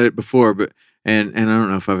you you about it before, but and I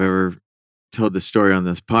don't know if I've ever told this story on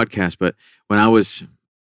this podcast, but when I was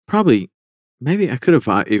maybe I could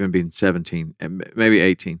have even been 17, maybe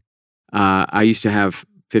 18. I used to have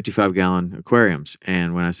 55-gallon aquariums,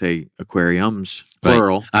 and when I say aquariums,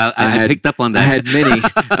 plural, right. I picked up on that. I had many,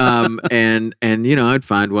 and I'd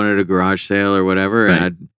find one at a garage sale or whatever, right.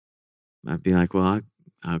 and I'd be like, well,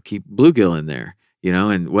 I'll keep bluegill in there,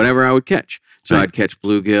 and whatever I would catch. So right. I'd catch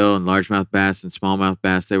bluegill and largemouth bass and smallmouth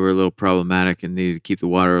bass. They were a little problematic and needed to keep the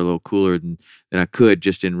water a little cooler than I could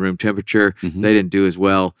just in room temperature. Mm-hmm. They didn't do as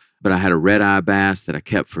well, but I had a red-eye bass that I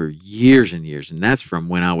kept for years and years, and that's from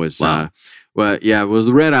when I was. Wow. It was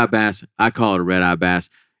the red-eye bass. I call it a red-eye bass.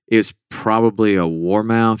 It's probably a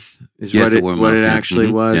warmouth, what it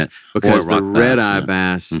actually was. Yeah. Because the red-eye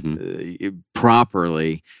bass,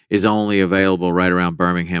 properly is only available right around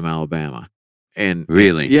Birmingham, Alabama. And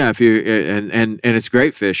really? If you and it's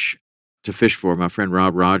great fish to fish for. My friend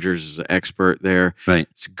Rob Rogers is an expert there. Right.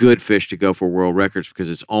 It's good fish to go for world records because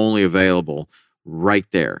it's only available right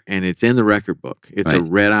there, and it's in the record book. It's a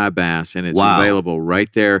red-eye bass, and it's available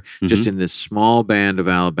right there, just in this small band of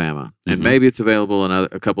Alabama. And maybe it's available in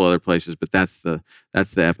a couple other places, but that's the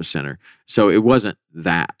epicenter. So it wasn't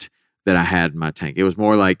that I had in my tank. It was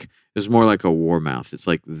more like a warmouth. It's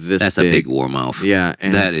like this. That's big. A big warmouth. Yeah,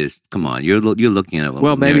 and that is. Come on, you're looking at it.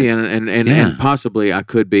 Well, maybe and possibly I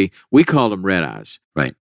could be. We called them red eyes.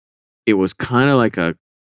 Right. It was kind of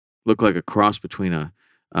looked like a cross between a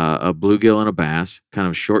bluegill and a bass, kind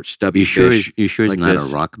of short, stubby fish. You sure it's like not this.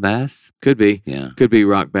 a rock bass? Could be. Yeah. Could be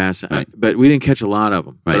rock bass. Right. But we didn't catch a lot of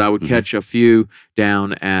them. Right. But I would catch a few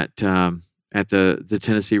down at the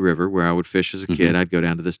Tennessee River where I would fish as a kid. I'd go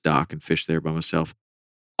down to this dock and fish there by myself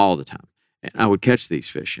all the time. And I would catch these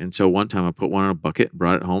fish. And so one time I put one in a bucket,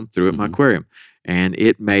 brought it home, threw it in my aquarium. And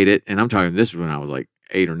it made it, and I'm talking, this is when I was like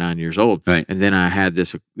 8 or 9 years old. Right. And then I had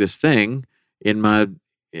this thing in my,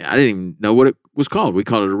 I didn't even know what it was called. We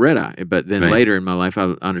called it a red eye. But then later in my life,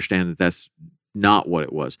 I understand that that's not what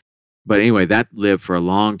it was. But anyway, that lived for a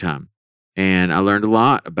long time. And I learned a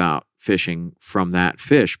lot about fishing from that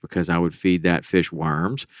fish because I would feed that fish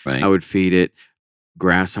worms. Right. I would feed it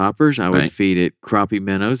grasshoppers. I would Right. feed it crappie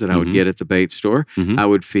minnows that I would Mhm. get at the bait store. Mhm. I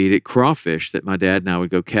would feed it crawfish that my dad and I would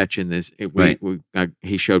go catch in this. Right.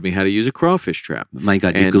 He showed me how to use a crawfish trap. My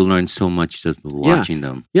God, you And- could learn so much just watching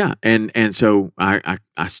them. Yeah, and so I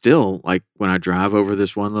still, like, when I drive over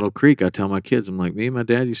this one little creek, I tell my kids, I'm like, me and my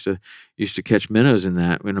dad used to catch minnows in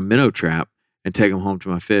a minnow trap and take them home to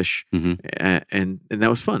my fish, Mhm. and that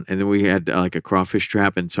was fun. And then we had like a crawfish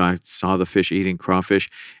trap, and so I saw the fish eating crawfish,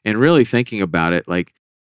 and really thinking about it, like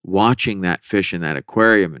watching that fish in that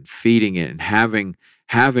aquarium and feeding it and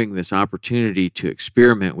having this opportunity to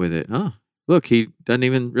experiment with it. Oh, look, he doesn't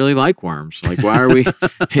even really like worms. Like, why are we?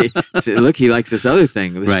 Look, he likes this other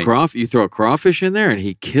thing. This Right. you throw a crawfish in there, and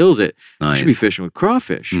he kills it. You should be Nice. fishing with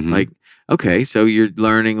crawfish. Mhm. Like, okay, so you're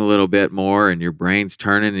learning a little bit more, and your brain's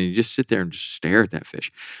turning, and you just sit there and just stare at that fish.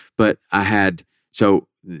 But I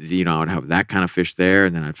would have that kind of fish there,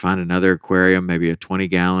 and then I'd find another aquarium, maybe a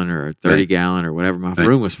 20-gallon or a 30-gallon or whatever. My Right.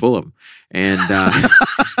 room was full of them, and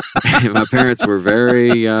my parents were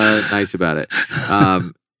very nice about it.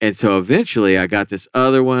 And so eventually, I got this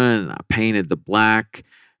other one. And I painted the black.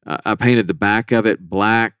 I painted the back of it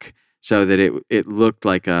black so that it looked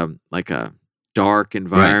like a dark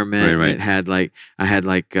environment. right. It had like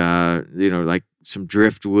like some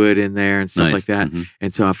driftwood in there and stuff Nice. like that. Mhm.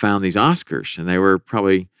 And so I found these Oscars, and they were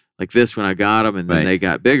probably like this when I got them, and then Right. they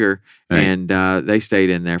got bigger, Right. and they stayed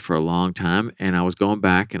in there for a long time. And I was going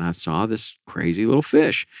back, and I saw this crazy little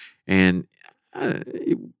fish, and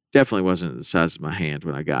it definitely wasn't the size of my hand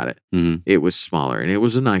when I got it. Mhm. It was smaller, and it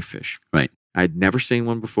was a knife fish. Right. I'd never seen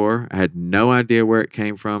one before. I had no idea where it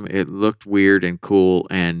came from. It looked weird and cool,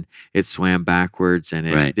 and it swam backwards, and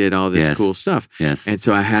it Right. did all this Yes. cool stuff. Yes. And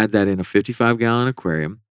so I had that in a 55-gallon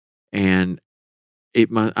aquarium, and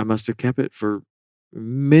I must have kept it for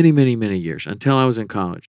many, many, many years until I was in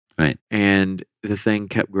college. Right. And the thing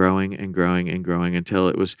kept growing and growing and growing until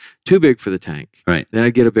it was too big for the tank. Right. Then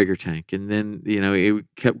I'd get a bigger tank, and then it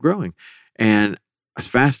kept growing, and I was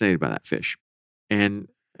fascinated by that fish, and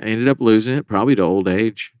I ended up losing it, probably to old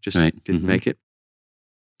age. Just Right. didn't Mhm. make it,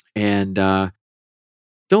 and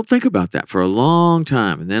don't think about that for a long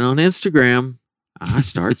time. And then on Instagram, I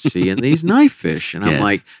start seeing these knife fish, and I'm Yes.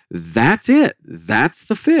 like, "That's it. That's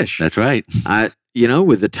the fish." That's right.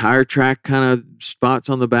 With the tire track kind of spots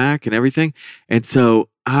on the back and everything. And so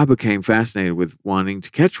I became fascinated with wanting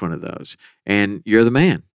to catch one of those. And you're the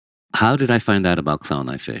man. How did I find out about clown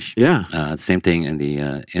eye fish? Yeah. Same thing in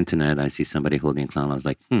the internet. I see somebody holding a clown. I was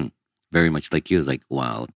like, very much like you. I was like,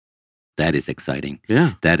 wow, that is exciting.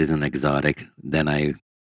 Yeah. That is an exotic. Then I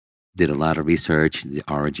did a lot of research, the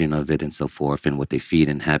origin of it and so forth, and what they feed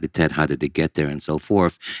and habitat, how did they get there and so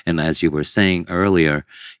forth. And as you were saying earlier,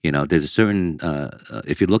 there's a certain,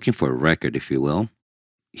 if you're looking for a record, if you will,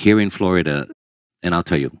 here in Florida, and I'll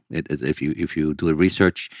tell you, if you do a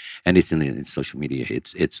research, and it's in social media,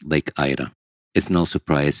 it's Lake Ida. It's no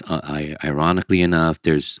surprise. Ironically enough,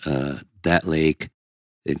 there's that lake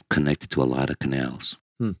is connected to a lot of canals.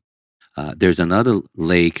 There's another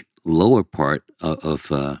lake, lower part of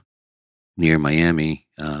near Miami,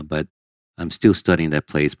 but I'm still studying that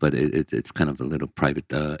place. But it's kind of a little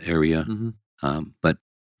private area. Mm-hmm. But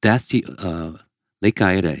that's the Lake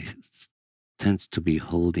Ida tends to be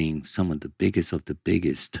holding some of the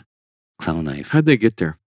biggest clown knife. How'd they get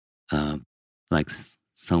there? Like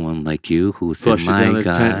someone like you who said, Flush it down "My there,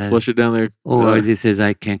 God," flush it down there. or this says,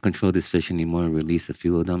 "I can't control this fish anymore." Release a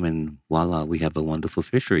few of them, and voila, we have a wonderful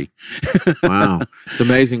fishery. Wow, it's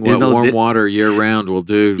amazing what warm water year round will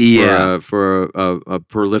do for a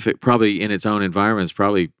prolific, probably in its own environments,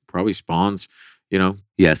 probably spawns.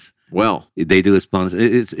 Yes. Well, they do spawns.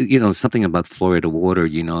 It's something about Florida water.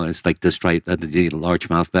 It's like the striped, the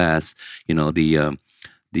largemouth bass.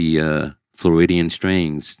 The Floridian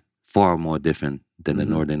strains far more different than the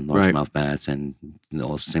northern largemouth bass, and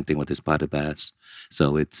same thing with the spotted bass.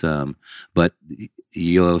 So it's but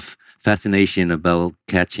your fascination about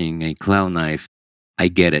catching a clown knife, I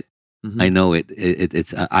get it. I know it.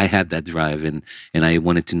 It's I have that drive, and I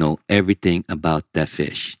wanted to know everything about that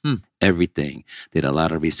fish. Everything. Did a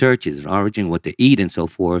lot of research, its origin, what they eat, and so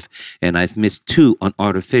forth. And I've missed 2 on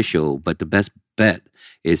artificial, but the best bet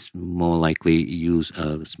is more likely use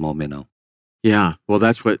a small minnow. Yeah, well,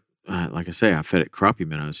 that's what. Like I say, I fed it crappie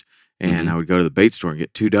minnows, and I would go to the bait store and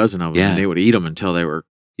get 2 dozen of them, and they would eat them until they were.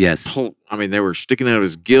 Yes. They were sticking out of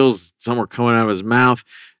his gills. Some were coming out of his mouth.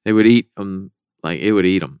 They would eat them. Like, it would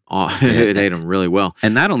eat them. It ate them really well.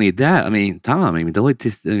 And not only that, Tom, the way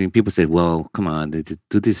people say, well, come on,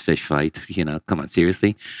 do this fish fight, come on,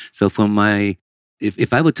 seriously? So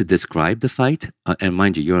if I were to describe the fight, and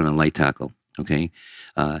mind you, you're on a light tackle, okay?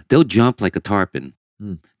 They'll jump like a tarpon.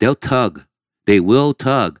 They'll tug They will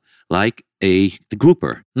tug like a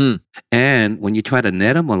grouper. Hmm. And when you try to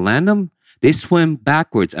net them or land them, they swim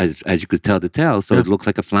backwards, as you could tell the tail. So Yeah. it looks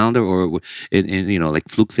like a flounder, or in like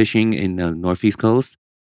fluke fishing in the Northeast coast.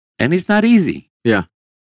 And it's not easy. Yeah.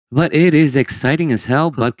 But it is exciting as hell.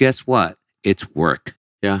 But guess what? It's work.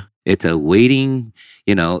 Yeah. It's a waiting,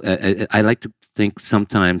 I like to think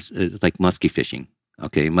sometimes it's like musky fishing.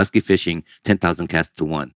 Okay, musky fishing, 10,000 casts to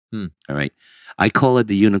one. Hmm. All right. I call it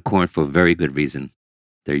the unicorn for a very good reason.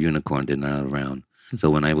 They're unicorn, they're not around. So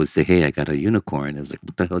when I would say, hey, I got a unicorn, it was like,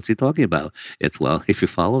 what the hell is he talking about? It's, well, if you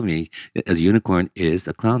follow me, a unicorn is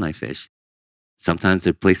a clown eye fish. Sometimes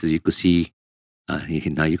there are places you could see,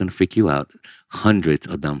 now you're going to freak you out, hundreds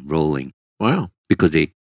of them rolling. Wow. Because they're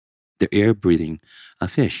air-breathing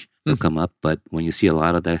fish. They'll come up, but when you see a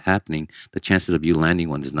lot of that happening, the chances of you landing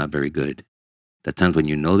one is not very good. The times when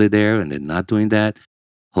you know they're there and they're not doing that,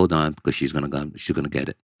 hold on, because she's gonna get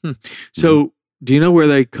it. So, do you know where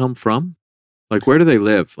they come from? Like, where do they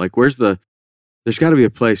live? Like, there's got to be a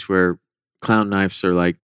place where clown knives are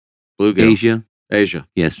like bluegill. Asia.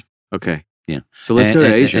 Yes. Okay. Yeah. So let's go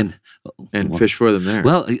to Asia and well, fish for them there.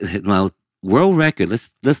 Well, world record.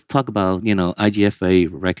 Let's talk about IGFA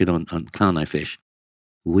record on clown eye fish.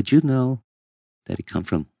 Would you know that it come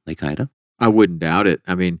from Lake Ida? I wouldn't doubt it.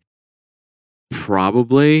 I mean,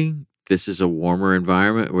 probably this is a warmer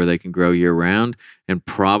environment where they can grow year round, and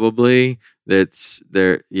probably that's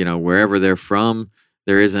wherever they're from,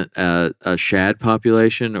 there isn't a shad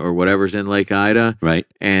population or whatever's in Lake Ida, right?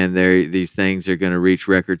 And these things are going to reach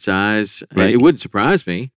record size. Right. It wouldn't surprise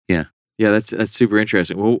me. Yeah, that's super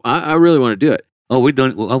interesting. Well, I really want to do it. Oh, we're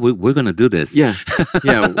doing. Oh, we're going to do this. Yeah.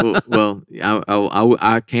 Well,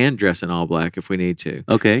 I can dress in all black if we need to.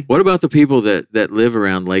 Okay. What about the people that live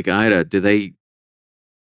around Lake Ida?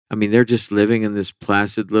 They're just living in this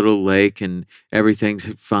placid little lake and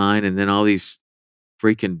everything's fine, and then all these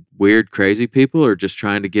freaking weird, crazy people are just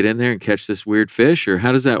trying to get in there and catch this weird fish, or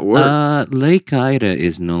how does that work? Lake Ida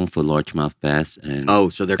is known for largemouth bass, and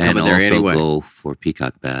so they're coming there anyway. And also go for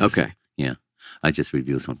peacock bass. Okay. Yeah. I just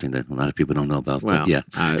revealed something that a lot of people don't know about. Well, but yeah,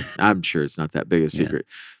 I'm sure it's not that big a secret.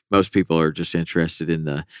 Yeah. Most people are just interested in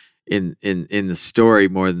the story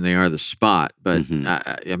more than they are the spot. But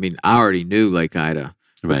I already knew Lake Ida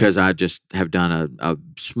because I just have done a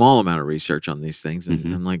small amount of research on these things, and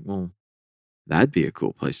I'm like, well, that'd be a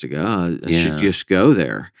cool place to go. I should just go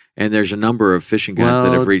there. And there's a number of fishing guides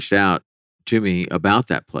that have reached out to me about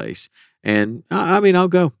that place, and I'll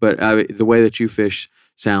go. But the way that you fish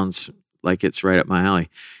sounds like it's right up my alley.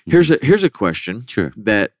 Here's a question. Sure.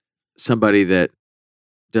 That somebody that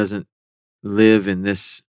doesn't live in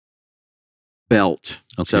this belt,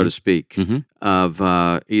 so to speak, of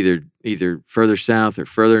either further south or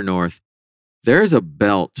further north, there's a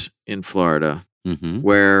belt in Florida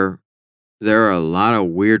where there are a lot of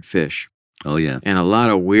weird fish. Oh yeah. And a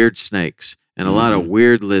lot of weird snakes and a lot of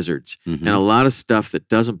weird lizards and a lot of stuff that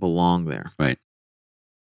doesn't belong there. Right.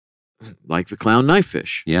 Like the clown knife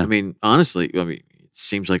fish. Yeah. Honestly, it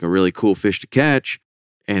seems like a really cool fish to catch,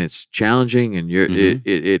 and it's challenging, and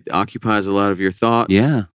it occupies a lot of your thought.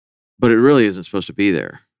 Yeah. But it really isn't supposed to be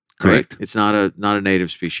there. Correct. Right? It's not a native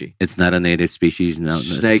species. It's not a native species. No.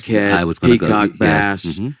 Snakehead, peacock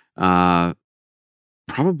bass,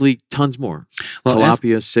 probably tons more. Well,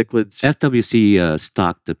 tilapia, cichlids. FWC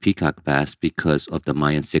stocked the peacock bass because of the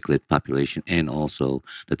Mayan cichlid population and also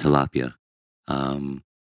the tilapia.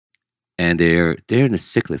 And they're in the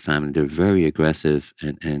cichlid family. They're very aggressive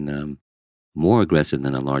and more aggressive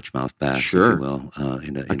than a largemouth bass. Sure. If you will.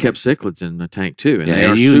 I kept cichlids in the tank too, and they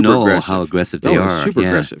are you super know aggressive. how aggressive they are. Super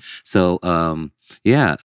aggressive. So clown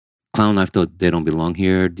knife, though, they don't belong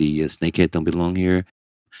here. The snakehead don't belong here.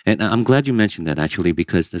 And I'm glad you mentioned that, actually,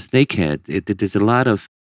 because the snakehead, there's a lot of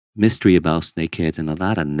mystery about snakeheads and a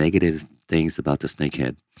lot of negative things about the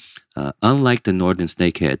snakehead. Unlike the northern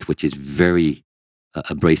snakehead, which is very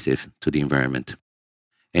abrasive to the environment,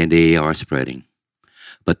 and they are spreading.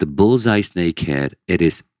 But the bullseye snakehead, it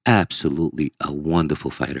is absolutely a wonderful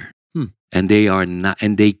fighter. And they are not,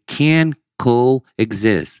 and they can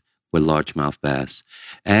coexist with largemouth bass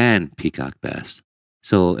and peacock bass.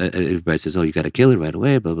 So everybody says, oh, you got to kill it right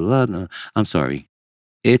away, blah, blah, blah. No, I'm sorry.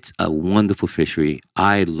 It's a wonderful fishery.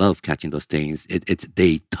 I love catching those things.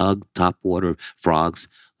 They tug topwater frogs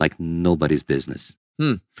like nobody's business.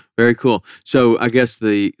 Very cool. So I guess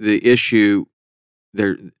the issue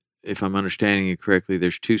there, if I'm understanding you correctly,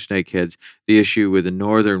 there's two snakeheads. The issue with the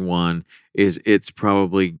northern one is it's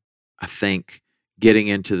probably, I think, getting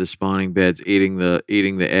into the spawning beds, eating the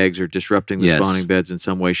eggs, or disrupting the spawning beds in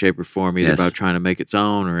some way, shape, or form, either by trying to make its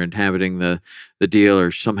own or inhabiting the deal, or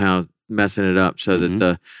somehow messing it up so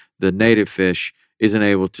that the native fish isn't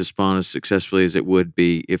able to spawn as successfully as it would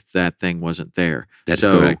be if that thing wasn't there. That's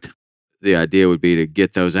So correct. the idea would be to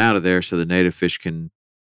get those out of there so the native fish can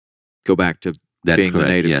go back to That's being correct.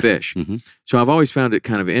 the native yes. fish. hmm So I've always found it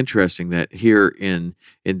kind of interesting that here in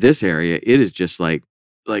this area, it is just like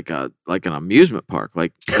an amusement park.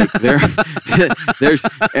 Like there, there's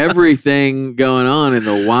everything going on, and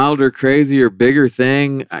the wilder, crazier, bigger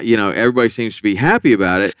thing. Everybody seems to be happy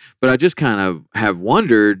about it. But I just kind of have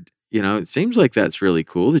wondered. It seems like that's really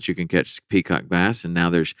cool that you can catch peacock bass, and now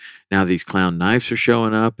these clown knifes are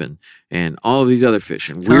showing up, and all of these other fish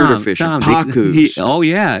and weirder fish and pacus. Oh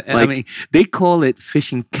yeah, I Like- mean they call it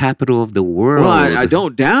fishing capital of the world. Well, I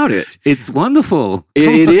don't doubt it. It's wonderful.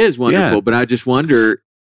 It is wonderful, Yeah. but I just wonder,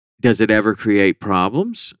 does it ever create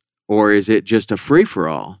problems, or is it just a free for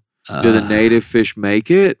all? Do the native fish make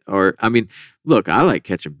it? Or, I mean, look, I like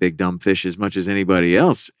catching big dumb fish as much as anybody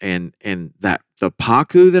else, and the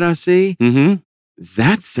pacu that I see, Mm-hmm.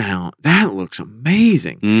 that looks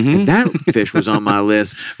amazing. Mm-hmm. And that fish was on my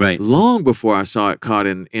list Right. long before I saw it caught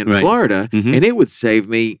in Right. Florida, Mhm. and it would save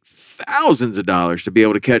me thousands of dollars to be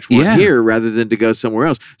able to catch one Yeah. here rather than to go somewhere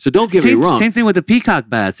else. So don't get me wrong. Same thing with the peacock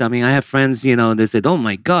bass. I mean, I have friends, they said, "Oh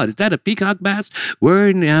my God, is that a peacock bass? Where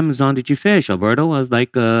in the Amazon did you fish?" Alberto was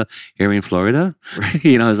like, "Here in Florida."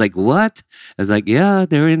 I was like, "What?" I was like, "Yeah,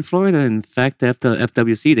 they're in Florida. In fact, after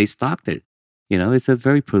FWC, they stocked it." It's a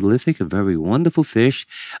very prolific, a very wonderful fish.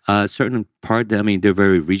 Certain part, I mean, they're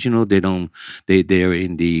very regional. They're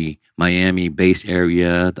in the Miami-based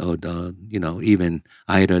area, or even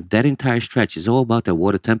either that entire stretch is all about the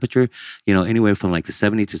water temperature. Anywhere from like the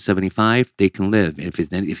 70 to 75, they can live.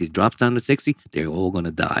 If it drops down to 60, they're all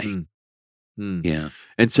gonna die. Mm. Yeah,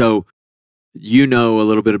 And so, a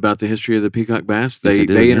little bit about the history of the peacock bass. Yes, I They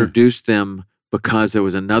do, they yeah. introduced them because there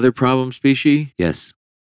was another problem species. yes,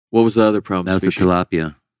 What was the other problem that was the species?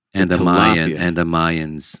 tilapia and The the Mayan tilapia. and the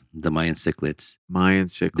Mayan cichlids. Mayan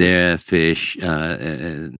cichlid. Their fish.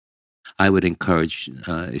 I would encourage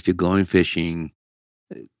if you're going fishing,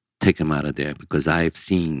 take them out of there, because I've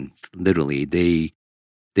seen literally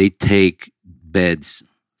they take beds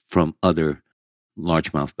from other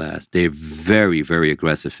largemouth bass. They're very, very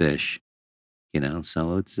aggressive fish.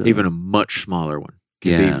 So it's Even a much smaller one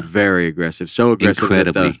can Yeah. be very aggressive. So aggressive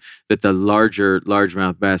Incredibly. that the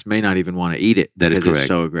largemouth bass may not even want to eat it. That is because it's correct.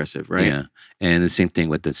 so aggressive, right? Yeah, and the same thing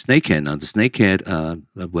with the snakehead. Now the snakehead,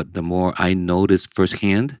 what the more I noticed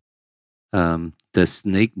firsthand,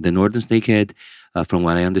 the northern snakehead, from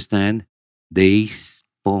what I understand, they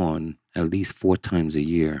spawn at least 4 times a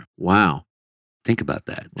year. Wow. Think about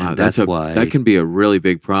that. Wow. And that's why that can be a really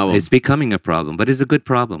big problem. it's becoming a problem, but it's a good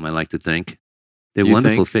problem. I like to think they're You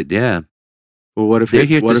wonderful think? fit. Yeah, Well, what if They're it,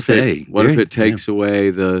 here what to if stay. it, what if They're- it takes away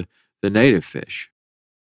the native fish?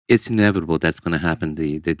 it's inevitable. That's going to happen.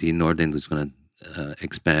 The northern is going to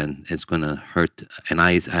expand. It's going to hurt. And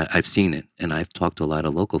I've seen it, and I've talked to a lot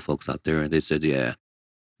of local folks out there, and they said, yeah,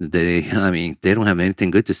 they don't have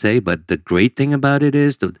anything good to say. But the great thing about it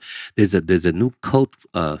is there's a new cult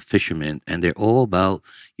fishermen, and they're all about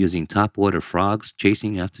using topwater frogs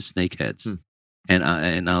chasing after snakeheads. Hmm.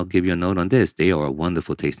 And I'll give you a note on this. They are a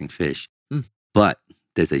wonderful tasting fish, but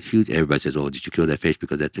there's a huge. Everybody says, "Oh, did you kill that fish?"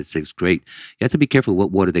 Because it's great. You have to be careful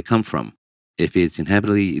what water they come from. If it's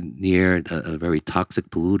inhabitably near a very toxic,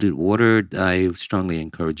 polluted water, I strongly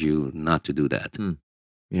encourage you not to do that.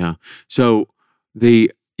 Yeah. So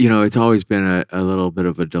it's always been a little bit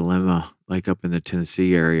of a dilemma, like up in the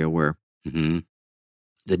Tennessee area, where hmm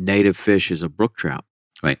the native fish is a brook trout.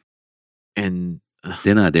 Right. And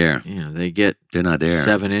They're not there. they get They're not there.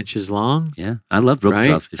 7 inches long. Yeah, I love brook Right.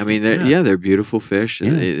 trout. I mean, they're beautiful fish.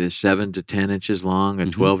 Yeah. They're 7 to 10 inches long. A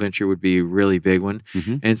Mhm. 12-incher would be a really big one.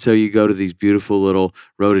 Mhm. And so you go to these beautiful little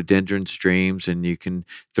rhododendron streams, and you can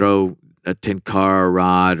throw a tenkara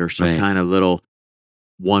rod or some Right. kind of little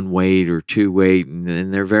 1 weight or 2 weight,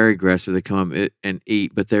 and they're very aggressive. They come up and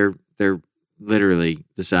eat, but they're literally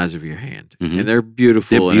the size of your hand, Mhm. and they're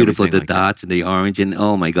beautiful. They're and beautiful. everything The like that. dots and the orange, and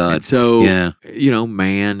oh my God. And so, Yeah.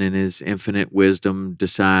 man in his infinite wisdom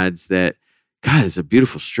decides that, God, it's a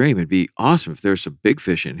beautiful stream. It'd be awesome if there's some big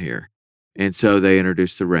fish in here. And so they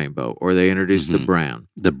introduce the rainbow, or they introduce the Mhm. brown.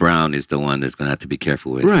 The brown is the one that's going to have to be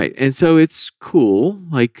careful with. Right. And so it's cool.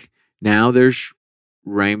 Like now there's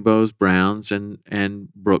rainbows, browns, and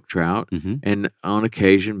brook trout. hmm And on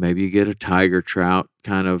occasion, maybe you get a tiger trout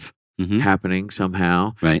kind of hmm happening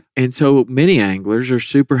somehow. Right. And so many anglers are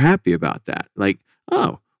super happy about that. Like,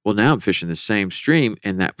 oh, well, now I'm fishing the same stream,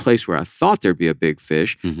 and that place where I thought there'd be a big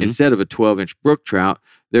fish, Mhm. instead of a 12-inch brook trout,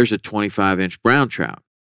 there's a 25-inch brown trout.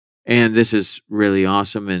 And this is really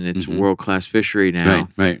awesome, and it's Mhm. world-class fishery now. Right.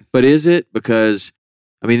 Right. But is it? Because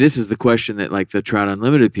I mean, this is the question that like the Trout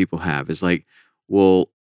Unlimited people have is like, well,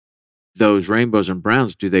 those rainbows and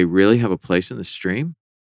browns, do they really have a place in the stream?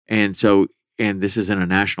 And so, and this is in a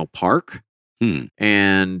national park.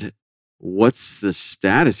 And what's the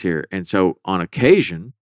status here? And so on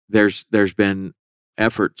occasion, there's been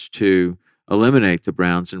efforts to eliminate the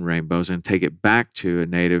browns and rainbows and take it back to a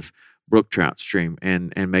native brook trout stream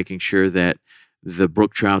and making sure that the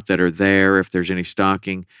brook trout that are there, if there's any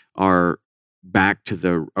stocking, are back to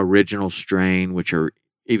the original strain, which are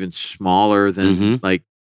even smaller than like,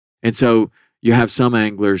 and so you have some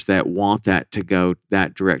anglers that want that to go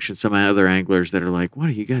that direction. Some other anglers that are like, what,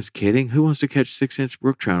 are you guys kidding? Who wants to catch 6-inch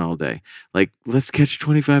brook trout all day? Like, let's catch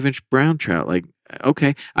 25-inch brown trout. Like,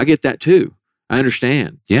 okay, I get that too. I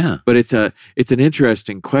understand. Yeah. But it's an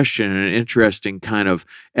interesting question and an interesting kind of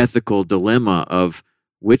ethical dilemma of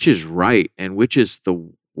which is right and which is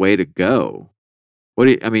the way to go. What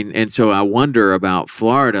do you, I mean, and so I wonder about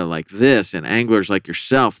Florida like this and anglers like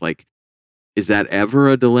yourself, like, is that ever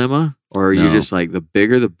a dilemma? Or are you just like the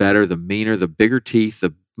bigger, the better, the meaner, the bigger teeth,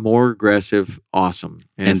 the more aggressive, awesome?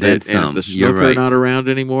 And if the snook are not around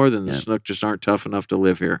anymore, then the snook just aren't tough enough to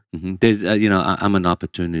live here. There's, I'm an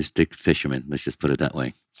opportunistic fisherman. Let's just put it that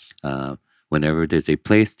way. Whenever there's a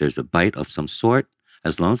place, there's a bite of some sort.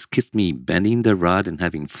 As long as it keeps me bending the rod and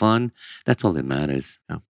having fun, that's all that matters.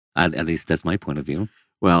 Yeah. At least that's my point of view.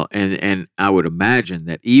 Well, and I would imagine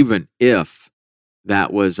that even if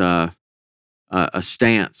that was a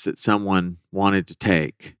stance that someone wanted to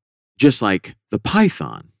take, just like the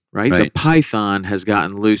python, right? The python has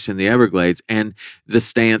gotten loose in the Everglades, and the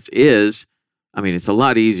stance is, I mean, it's a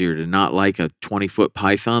lot easier to not like a 20-foot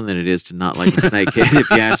python than it is to not like a snakehead, if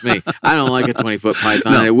you ask me. I don't like a 20-foot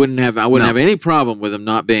python. I wouldn't have any problem with them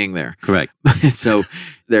not being there. Correct. So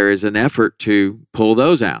there is an effort to pull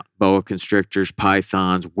those out. Boa constrictors,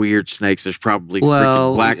 pythons, weird snakes. There's probably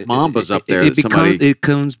freaking black mambas up there. It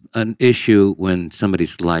becomes an issue when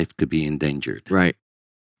somebody's life could be endangered. Right.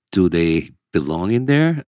 Do they belong in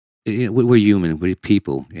there? We're human, we're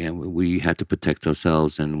people, and we have to protect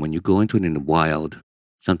ourselves. And when you go into it in the wild,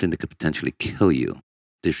 something that could potentially kill you,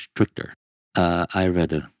 they're stricter. I'd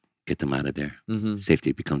rather get them out of there.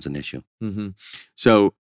 Safety becomes an issue.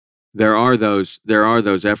 So there are those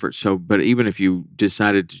efforts. So, but even if you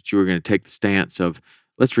decided that you were going to take the stance of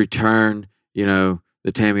let's return, the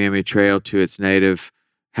Tamiami Trail to its native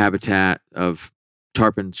habitat of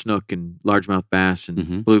tarpon, snook, and largemouth bass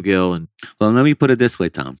and bluegill, and well, let me put it this way,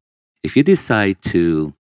 Tom. If you decide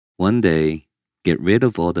to one day get rid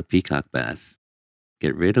of all the peacock bass,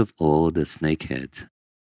 get rid of all the snakeheads,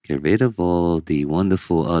 get rid of all the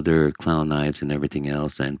wonderful other clown knives and everything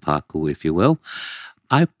else, and pacu, if you will,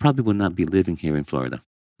 I probably would not be living here in Florida.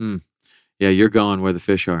 Yeah, you're going where the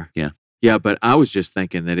fish are. Yeah. Yeah, but I was just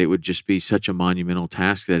thinking that it would just be such a monumental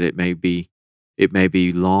task that it may be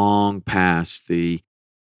long past the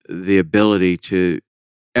ability to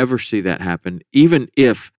ever see that happen, even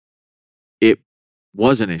if it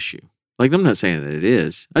was an issue. Like, I'm not saying that it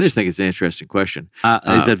is. I just think it's an interesting question.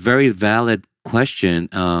 It's a very valid question.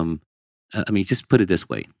 I mean, just put it this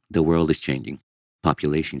way. The world is changing.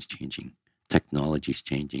 Population's changing. Technology's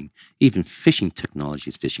changing. Even fishing technology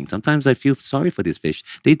is fishing. Sometimes I feel sorry for these fish.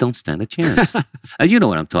 They don't stand a chance. You know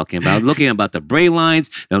what I'm talking about. Looking about the braid lines,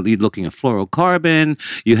 you're looking at fluorocarbon.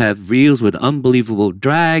 You have reels with unbelievable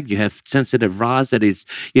drag. You have sensitive rods that is,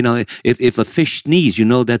 if a fish sneezes, you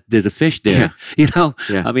know that there's a fish there. Yeah.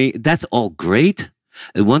 I mean, that's all great.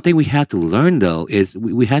 And one thing we have to learn, though, is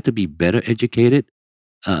we have to be better educated.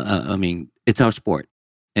 I mean, it's our sport.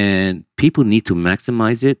 And people need to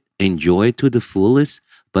maximize it, enjoy it to the fullest.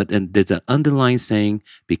 But then there's an underlying saying,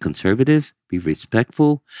 be conservative, be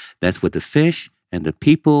respectful. That's what the fish and the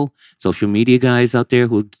people, social media guys out there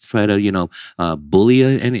who try to, bully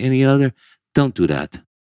any other, don't do that.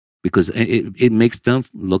 Because it makes them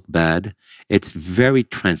look bad. It's very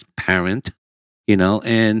transparent,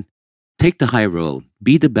 and take the high road.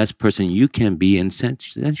 Be the best person you can be, and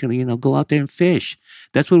essentially, go out there and fish.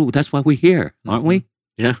 That's why we're here, aren't we?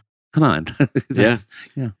 Yeah. Come on. Yeah.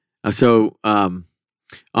 So,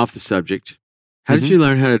 off the subject, how did you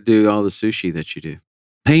learn how to do all the sushi that you do?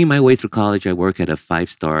 Paying my way through college, I work at a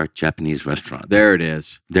 5-star Japanese restaurant. There it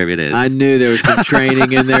is. There it is. I knew there was some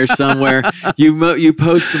training in there somewhere. You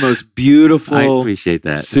post the most beautiful I appreciate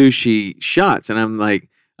that. sushi shots. And I'm like,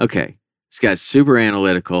 okay, this guy's super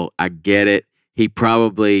analytical. I get it. He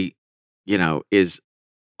probably, is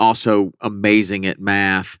also amazing at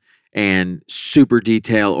math and super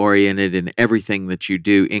detail oriented in everything that you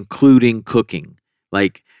do, including cooking.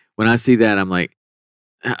 Like, when I see that, I'm like,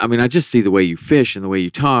 I mean, I just see the way you fish and the way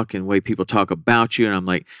you talk and the way people talk about you. And I'm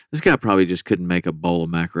like, this guy probably just couldn't make a bowl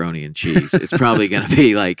of macaroni and cheese. It's probably going to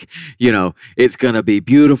be like, it's going to be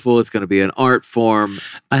beautiful. It's going to be an art form.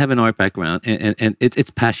 I have an art background, and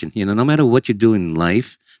it's passion. No matter what you do in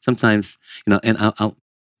life, sometimes, and all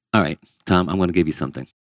right, Tom, I'm going to give you something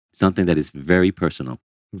that is very personal.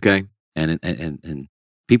 Okay. And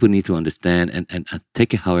people need to understand and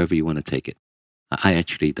take it however you want to take it. I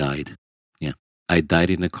actually died. Yeah. I died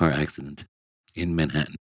in a car accident in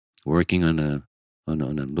Manhattan, working on a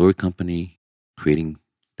lure company, creating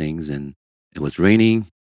things, and it was raining.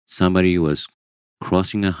 Somebody was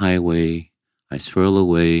crossing a highway. I swirled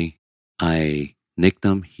away. I nicked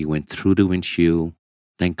him. He went through the windshield.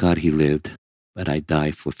 Thank God he lived, but I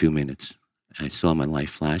died for a few minutes. I saw my life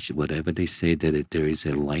flash. Whatever they say, that there is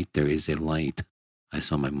a light, there is a light. I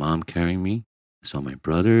saw my mom carrying me. I saw my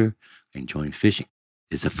brother enjoying fishing.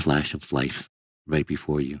 It's a flash of life right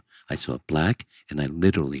before you. I saw black, and I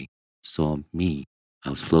literally saw me. I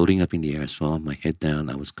was floating up in the air. I saw my head down.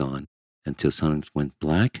 I was gone until something went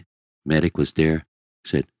black. Medic was there.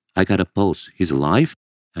 Said, I got a pulse. He's alive?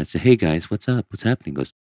 I said, hey guys, what's up? What's happening? He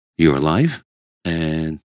goes, you're alive?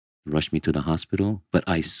 And rushed me to the hospital. But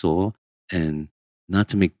I saw, and not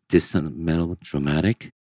to make this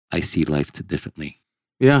melodramatic, I see life differently.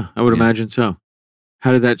 Yeah, I would imagine so.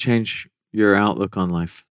 How did that change your outlook on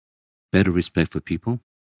life? Better respect for people.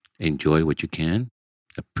 Enjoy what you can.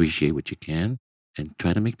 Appreciate what you can. And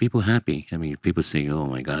try to make people happy. I mean, people say, oh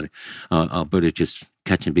my God, Alberto just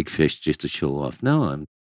catching big fish just to show off. No, I'm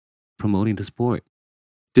promoting the sport.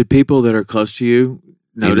 Did people that are close to you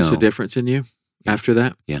notice a difference in you after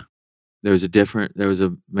that? Yeah. There was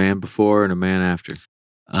a man before and a man after.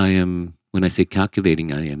 When I say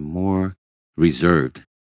calculating, I am more reserved.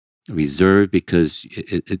 Reserved because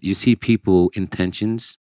you see people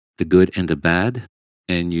intentions, the good and the bad,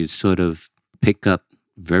 and you sort of pick up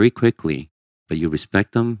very quickly, but you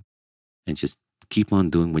respect them and just keep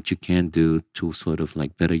on doing what you can do to sort of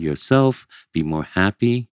like better yourself, be more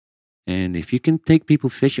happy. And if you can take people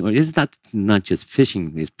fishing, or it's not just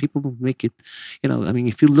fishing, it's people make it, I mean,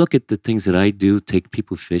 if you look at the things that I do, take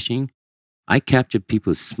people fishing, I capture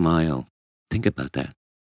people's smile. Think about that.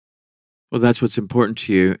 Well, that's what's important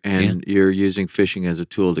to you, and you're using fishing as a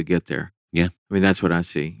tool to get there. Yeah. I mean, that's what I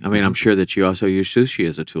see. I mean, I'm sure that you also use sushi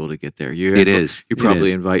as a tool to get there. You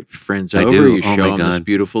probably invite friends over. You show them this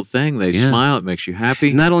beautiful thing. They smile. It makes you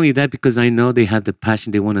happy. Not only that, because I know they have the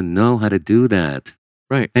passion. They want to know how to do that.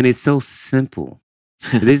 Right. And it's so simple.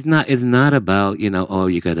 It's not about,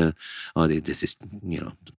 this is,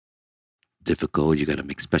 difficult. You got to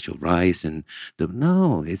make special rice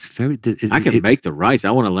no, it's very. I can make the rice. I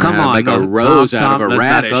want to learn how to make a rose out of a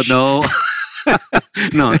radish. No,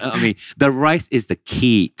 I mean, the rice is the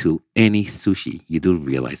key to any sushi. You do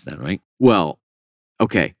realize that, right? Well,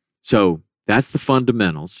 okay. So that's the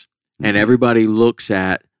fundamentals. And everybody looks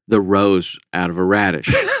at the rose out of a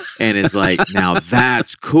radish and is like, now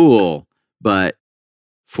that's cool. But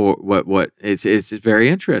for what it's very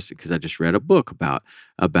interesting, because I just read a book about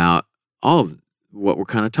all of what we're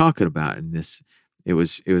kind of talking about in this. It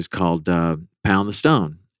was called Pound the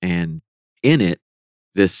Stone. And in it,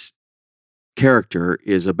 this character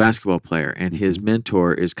is a basketball player, and his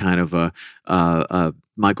mentor is kind of a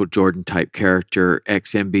Michael Jordan type character,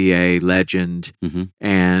 ex-NBA legend. Mm-hmm.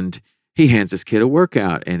 And he hands this kid a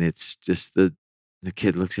workout, and it's just the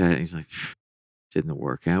kid looks at it and he's like, didn't the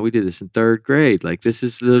workout? We did this in third grade. Like, this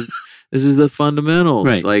is the fundamentals.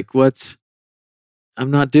 Right. Like,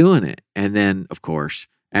 I'm not doing it. And then, of course,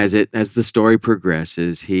 as the story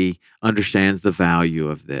progresses, he understands the value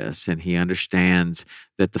of this, and he understands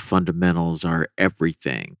that the fundamentals are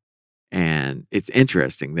everything. And it's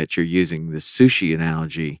interesting that you're using this sushi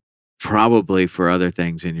analogy probably for other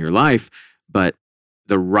things in your life, but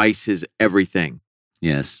the rice is everything.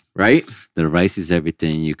 Yes. Right? The rice is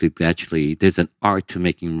everything. You could actually, there's an art to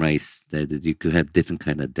making rice that you could have different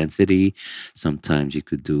kind of density. Sometimes you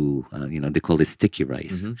could do, they call it sticky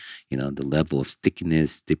rice. Mm-hmm. The level of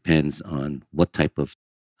stickiness depends on what type of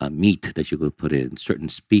meat that you could put in. Certain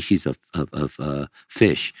species of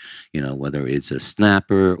fish, whether it's a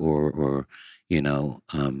snapper or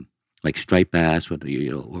like striped bass, or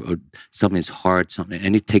something is hard,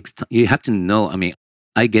 and it takes time. You have to know, I mean,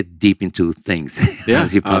 I get deep into things,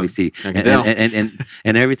 as you probably see,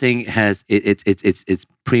 and everything has it's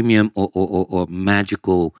premium or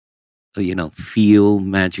magical, feel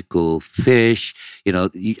magical fish.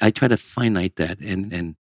 I try to finite that,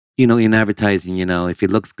 and in advertising, if it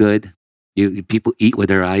looks good, people eat with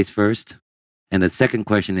their eyes first, and the second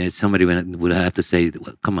question is somebody would have to say,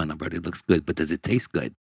 well, "Come on, Alberto, it looks good, but does it taste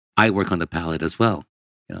good?" I work on the palate as well.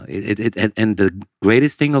 And the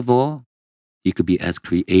greatest thing of all, you could be as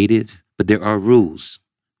creative, but there are rules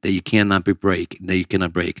that you cannot break. That you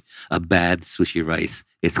cannot break. A bad sushi rice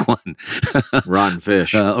is one. Rotten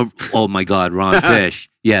fish. Oh my God, rotten fish.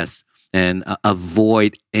 Yes, and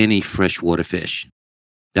avoid any freshwater fish.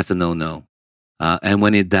 That's a no-no. And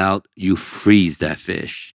when in doubt, you freeze that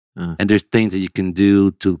fish. And there's things that you can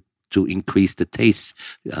do to increase the taste,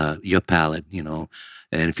 your palate.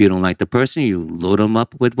 And if you don't like the person, you load them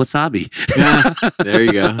up with wasabi. There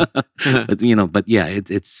you go. But yeah,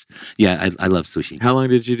 I love sushi. How long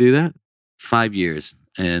did you do that? 5 years.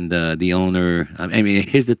 And the owner, I mean,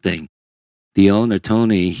 here's the thing. The owner,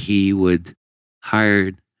 Tony, he would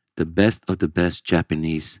hire the best of the best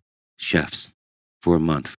Japanese chefs for a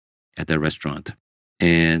month at that restaurant.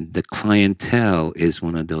 And the clientele is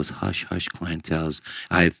one of those hush-hush clienteles.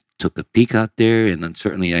 I've took a peek out there, and then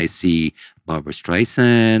certainly I see Barbara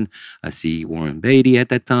Streisand. I see Warren Beatty at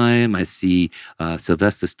that time. I see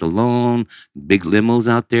Sylvester Stallone, big limos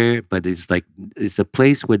out there. But it's a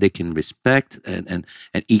place where they can respect and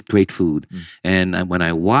eat great food. And when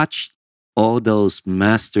I watched all those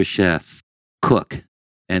master chefs cook,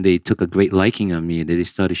 and they took a great liking on me, they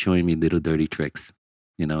started showing me little dirty tricks.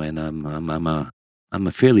 And I'm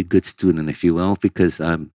a fairly good student, if you will, because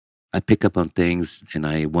I pick up on things and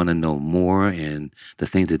I want to know more. And the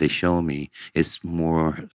things that they show me is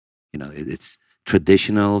more, it's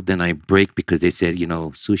traditional. Then I break because they said,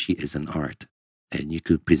 sushi is an art, and you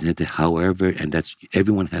could present it however, and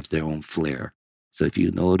everyone has their own flair. So if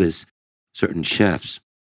you notice certain chefs,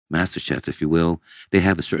 master chefs, if you will, they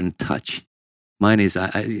have a certain touch. Mine is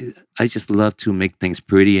I just love to make things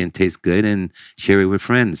pretty and taste good and share it with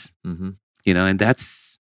friends. Mm-hmm. And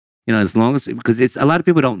that's, as long as, because it's a lot of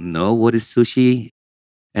people don't know what is sushi,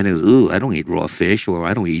 and it's, I don't eat raw fish, or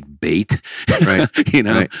I don't eat bait, right?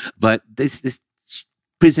 Right. But this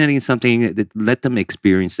presenting something that let them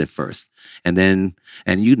experience it first, and then,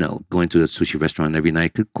 going to a sushi restaurant every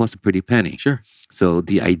night could cost a pretty penny. Sure. So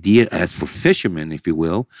the idea, as for fishermen, if you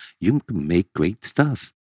will, you can make great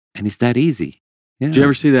stuff, and it's that easy. Yeah. Did you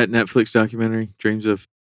ever see that Netflix documentary, Dreams of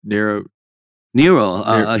Nero?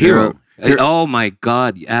 Hero. Oh my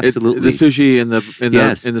God! Absolutely. The sushi in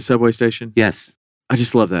the subway station. Yes. I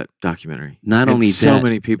just love that documentary. Not and only so that,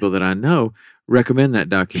 many people that I know recommend that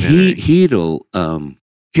documentary. Hiro.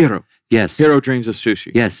 Hiro. Yes. Hiro Dreams of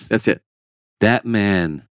Sushi. Yes. That's it. That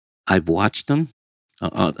man, I've watched him.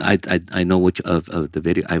 I know which of the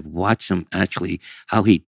video. I've watched him actually, how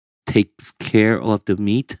he takes care of the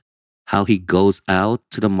meat, how he goes out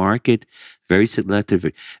to the market, very selective.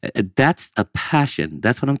 That's a passion.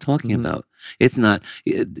 That's what I'm talking about. It's not,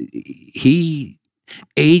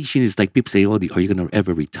 aging is like people say, are you going to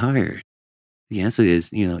ever retire? The answer is,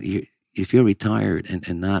 if you're retired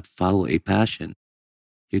and not follow a passion,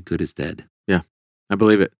 you're good as dead. Yeah, I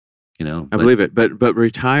believe it. I believe it. But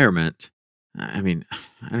retirement, I mean,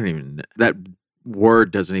 that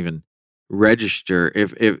word doesn't even register.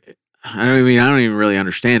 If I don't even really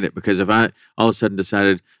understand it, because if I all of a sudden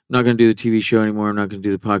decided I'm not going to do the TV show anymore, I'm not going to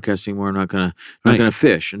do the podcast anymore, I'm not going to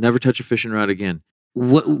fish and never touch a fishing rod again.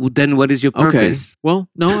 What is your purpose? Okay. Well,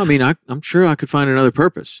 no, I mean, I'm sure I could find another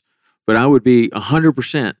purpose, but I would be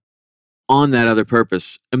 100% on that other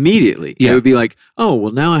purpose immediately. Yeah. It would be like, oh,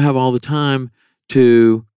 well, now I have all the time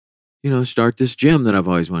to, start this gym that I've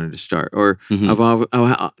always wanted to start, or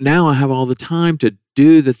now I have all the time to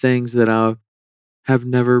do the things that I have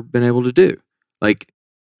never been able to do, like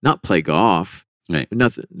not play golf. Right.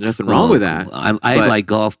 Nothing wrong with that. I like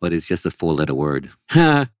golf, but it's just a 4-letter word.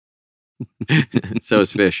 So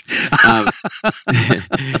is fish.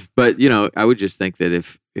 But I would just think that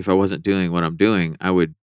if I wasn't doing what I'm doing, I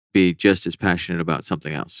would be just as passionate about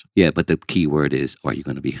something else. Yeah, but the key word is, are you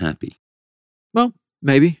going to be happy? Well,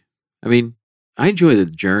 maybe. I mean, I enjoy the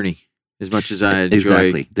journey as much as I enjoy.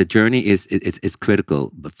 Exactly. The journey is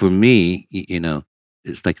critical. But for me,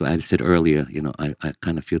 it's like I said earlier, I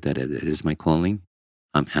kind of feel that it is my calling.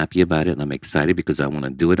 I'm happy about it, and I'm excited because I want to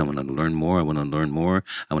do it. I want to learn more. I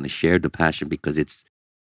want to share the passion because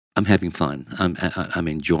I'm having fun. I'm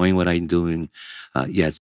enjoying what I'm doing.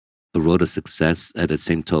 Yes, a road of success, at the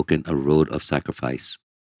same token, a road of sacrifice.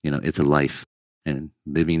 It's a life, and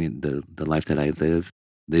living the life that I live,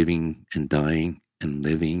 living and dying and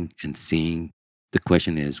living and seeing. The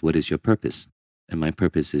question is, what is your purpose? And my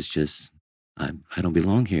purpose is just, I don't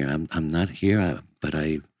belong here. I'm not here, but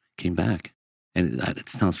I came back. And it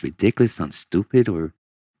sounds ridiculous, sounds stupid, or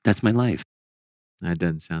that's my life. That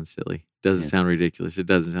doesn't sound silly. Doesn't sound ridiculous. It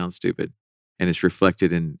doesn't sound stupid. And it's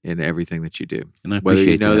reflected in everything that you do. And I appreciate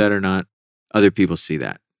whether you know that or not, other people see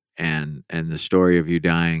that. And the story of you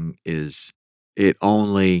dying is it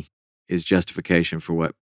only is justification for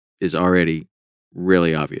what is already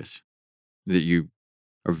really obvious. That you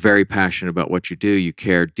are very passionate about what you do, you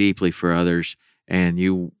care deeply for others, and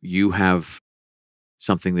you have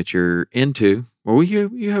something that you're into. Or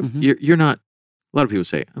you have you're not. A lot of people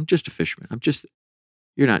say, "I'm just a fisherman."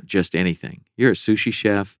 You're not just anything. You're a sushi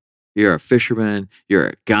chef. You're a fisherman. You're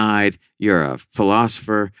a guide. You're a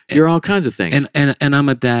philosopher. You're all kinds of things. And I'm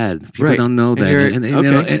a dad. People Right. don't know And that. you're- And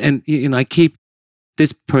okay. you know, I keep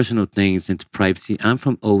this personal things into privacy. I'm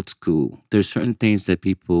from old school. There's certain things that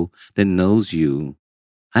people that knows you.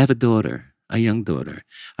 I have a daughter, a young daughter.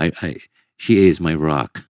 She is my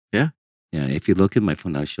rock. Yeah. Yeah. If you look at my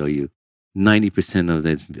phone, I'll show you. 90% of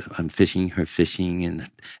that, I'm fishing, her fishing,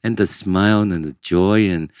 and the smile and the joy,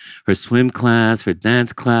 and her swim class, her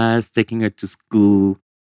dance class, taking her to school.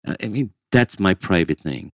 I mean, that's my private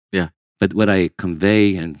thing. Yeah. But what I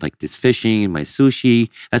convey, and like this fishing and my sushi,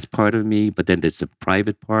 that's part of me. But then there's a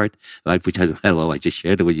private part, like, which I just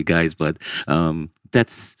shared it with you guys. But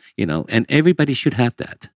that's, you know, and everybody should have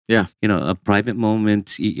that. Yeah. You know, a private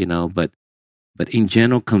moment, you know, but in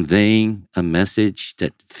general, conveying a message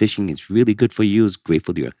that fishing is really good for you, is great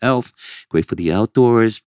for your health, great for the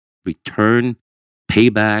outdoors, return,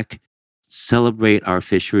 payback, celebrate our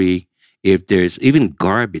fishery. If there's even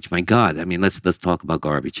garbage, my God, I mean, let's talk about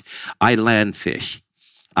garbage. I land fish.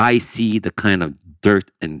 I see the kind of dirt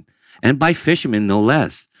and by fishermen, no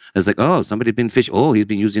less. It's like, oh, somebody been fish. Oh, he's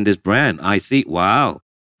been using this brand. I see. Wow.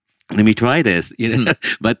 Let me try this. You know?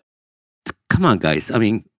 But come on, guys. I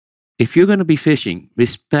mean, if you're going to be fishing,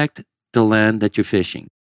 respect the land that you're fishing.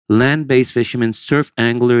 Land-based fishermen, surf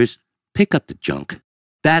anglers, pick up the junk.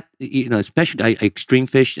 That, you know, especially I extreme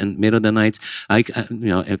fish in middle of the nights. I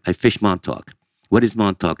fish Montauk. What is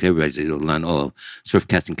Montauk? Everybody says, surf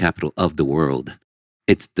casting capital of the world.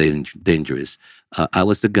 It's dangerous. I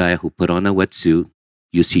was the guy who put on a wetsuit.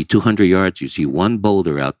 You see 200 yards, you see one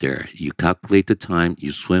boulder out there. You calculate the time,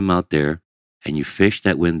 you swim out there, and you fish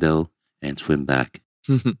that window and swim back.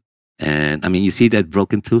 And I mean, you see that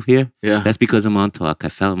broken tooth here? Yeah. That's because of Montauk. I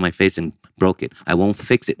fell on my face and broke it. I won't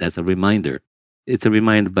fix it. That's a reminder. It's a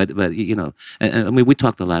reminder, but you know, I mean, we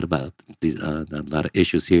talked a lot about these, a lot of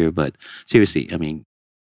issues here, but seriously, I mean,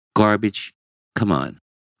 garbage, come on.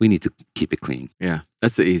 We need to keep it clean. Yeah.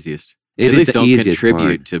 That's the easiest. It At is least the don't easiest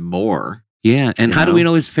contribute part. to more. Yeah, and You how do we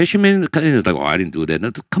know? know it's fishermen? It's like, I didn't do that. No,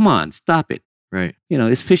 come on, stop it. Right. You know,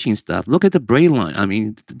 it's fishing stuff. Look at the braid line. I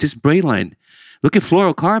mean, this braid line. Look at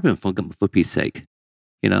fluorocarbon for peace sake.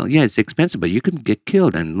 You know, yeah, it's expensive, but you can get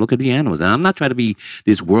killed. And look at the animals. And I'm not trying to be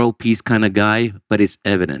this world peace kind of guy, but it's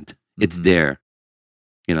evident. It's there.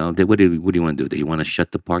 You know, what do you want to do? Do you want to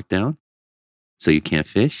shut the park down so you can't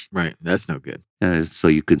fish? Right. That's no good. So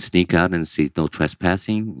you can sneak out and see no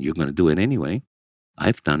trespassing? You're going to do it anyway.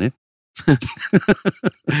 I've done it.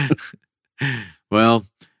 Well,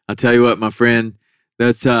 I'll tell you what, my friend,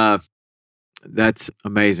 that's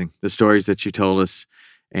amazing. The stories that you told us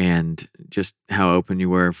and just how open you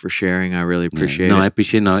were for sharing. I really appreciate No, it. I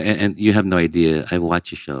appreciate it. No, and you have no idea. I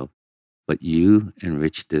watch your show. What you and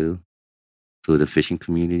Rich do for the fishing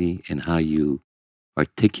community and how you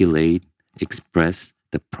articulate, express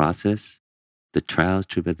the process, the trials,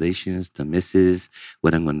 tribulations, the misses,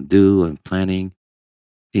 what I'm going to do, I'm planning.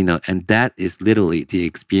 You know, and that is literally the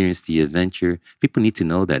experience, the adventure. People need to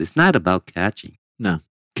know that. It's not about catching. No.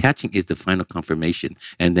 Catching is the final confirmation.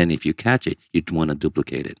 And then if you catch it, you'd want to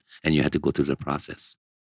duplicate it. And you have to go through the process.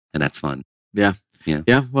 And that's fun. Yeah. Yeah.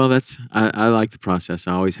 Yeah. Well, I like the process.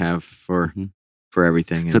 I always have for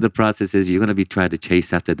everything. So the process is you're going to be trying to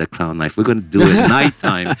chase after the clown knife. We're going to do it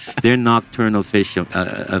nighttime. They're nocturnal fish, you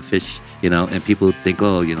know, and people think,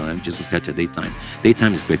 oh, you know, I'm just catch at daytime.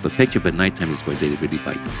 Daytime is great for picture, but nighttime is where they really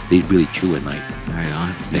bite. They really chew at night. All right, I'll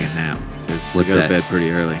have to take a nap because I What's go to that? bed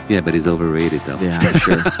pretty early. Yeah, but it's overrated though. Yeah, I'm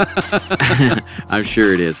sure. I'm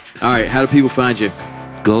sure it is. All right, how do people find you?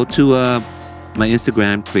 Go to my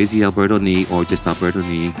Instagram, Crazy Alberto Nee, or just Alberto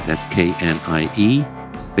Nee. That's KNIE.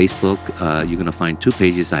 Facebook, you're going to find 2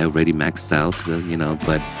 pages. I already maxed out, you know,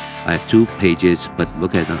 but I have 2 pages, but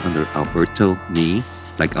look at it under Alberto Nee,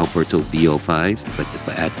 like Alberto VO5,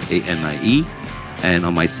 but at KNIE. And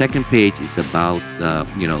on my second page, it's about,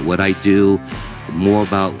 you know, what I do, more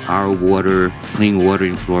about our water, clean water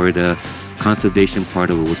in Florida, conservation part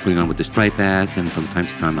of what's going on with the striped bass. And from time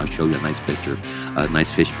to time, I'll show you a nice picture, a nice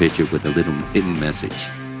fish picture with a little hidden message.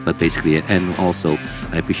 But basically, and also,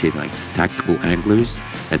 I appreciate like Tactical Anglers.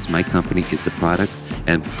 That's my company. It's a product.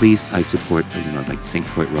 And please, I support, you know, like St.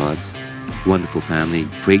 Croix Rods. Wonderful family,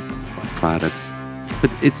 great products.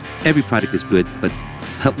 But every product is good, but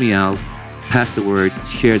help me out. Pass the word,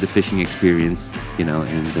 share the fishing experience, you know,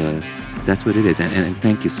 and That's what it is. And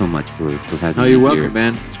thank you so much for having me. Oh, you're here. welcome,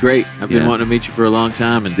 man. It's great. I've been Yeah. wanting to meet you for a long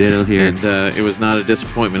time, and Ditto here. And it was not a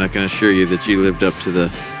disappointment. I can assure you that you lived up to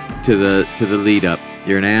the lead up.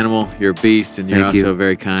 You're an animal, you're a beast, and you're Thank also you. a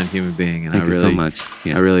very kind human being. And Thank I you really, so much.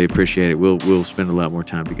 Yeah. I really appreciate it. We'll spend a lot more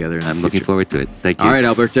time together. In the I'm looking future. forward to it. Thank you. All right,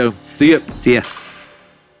 Alberto. See ya. See ya.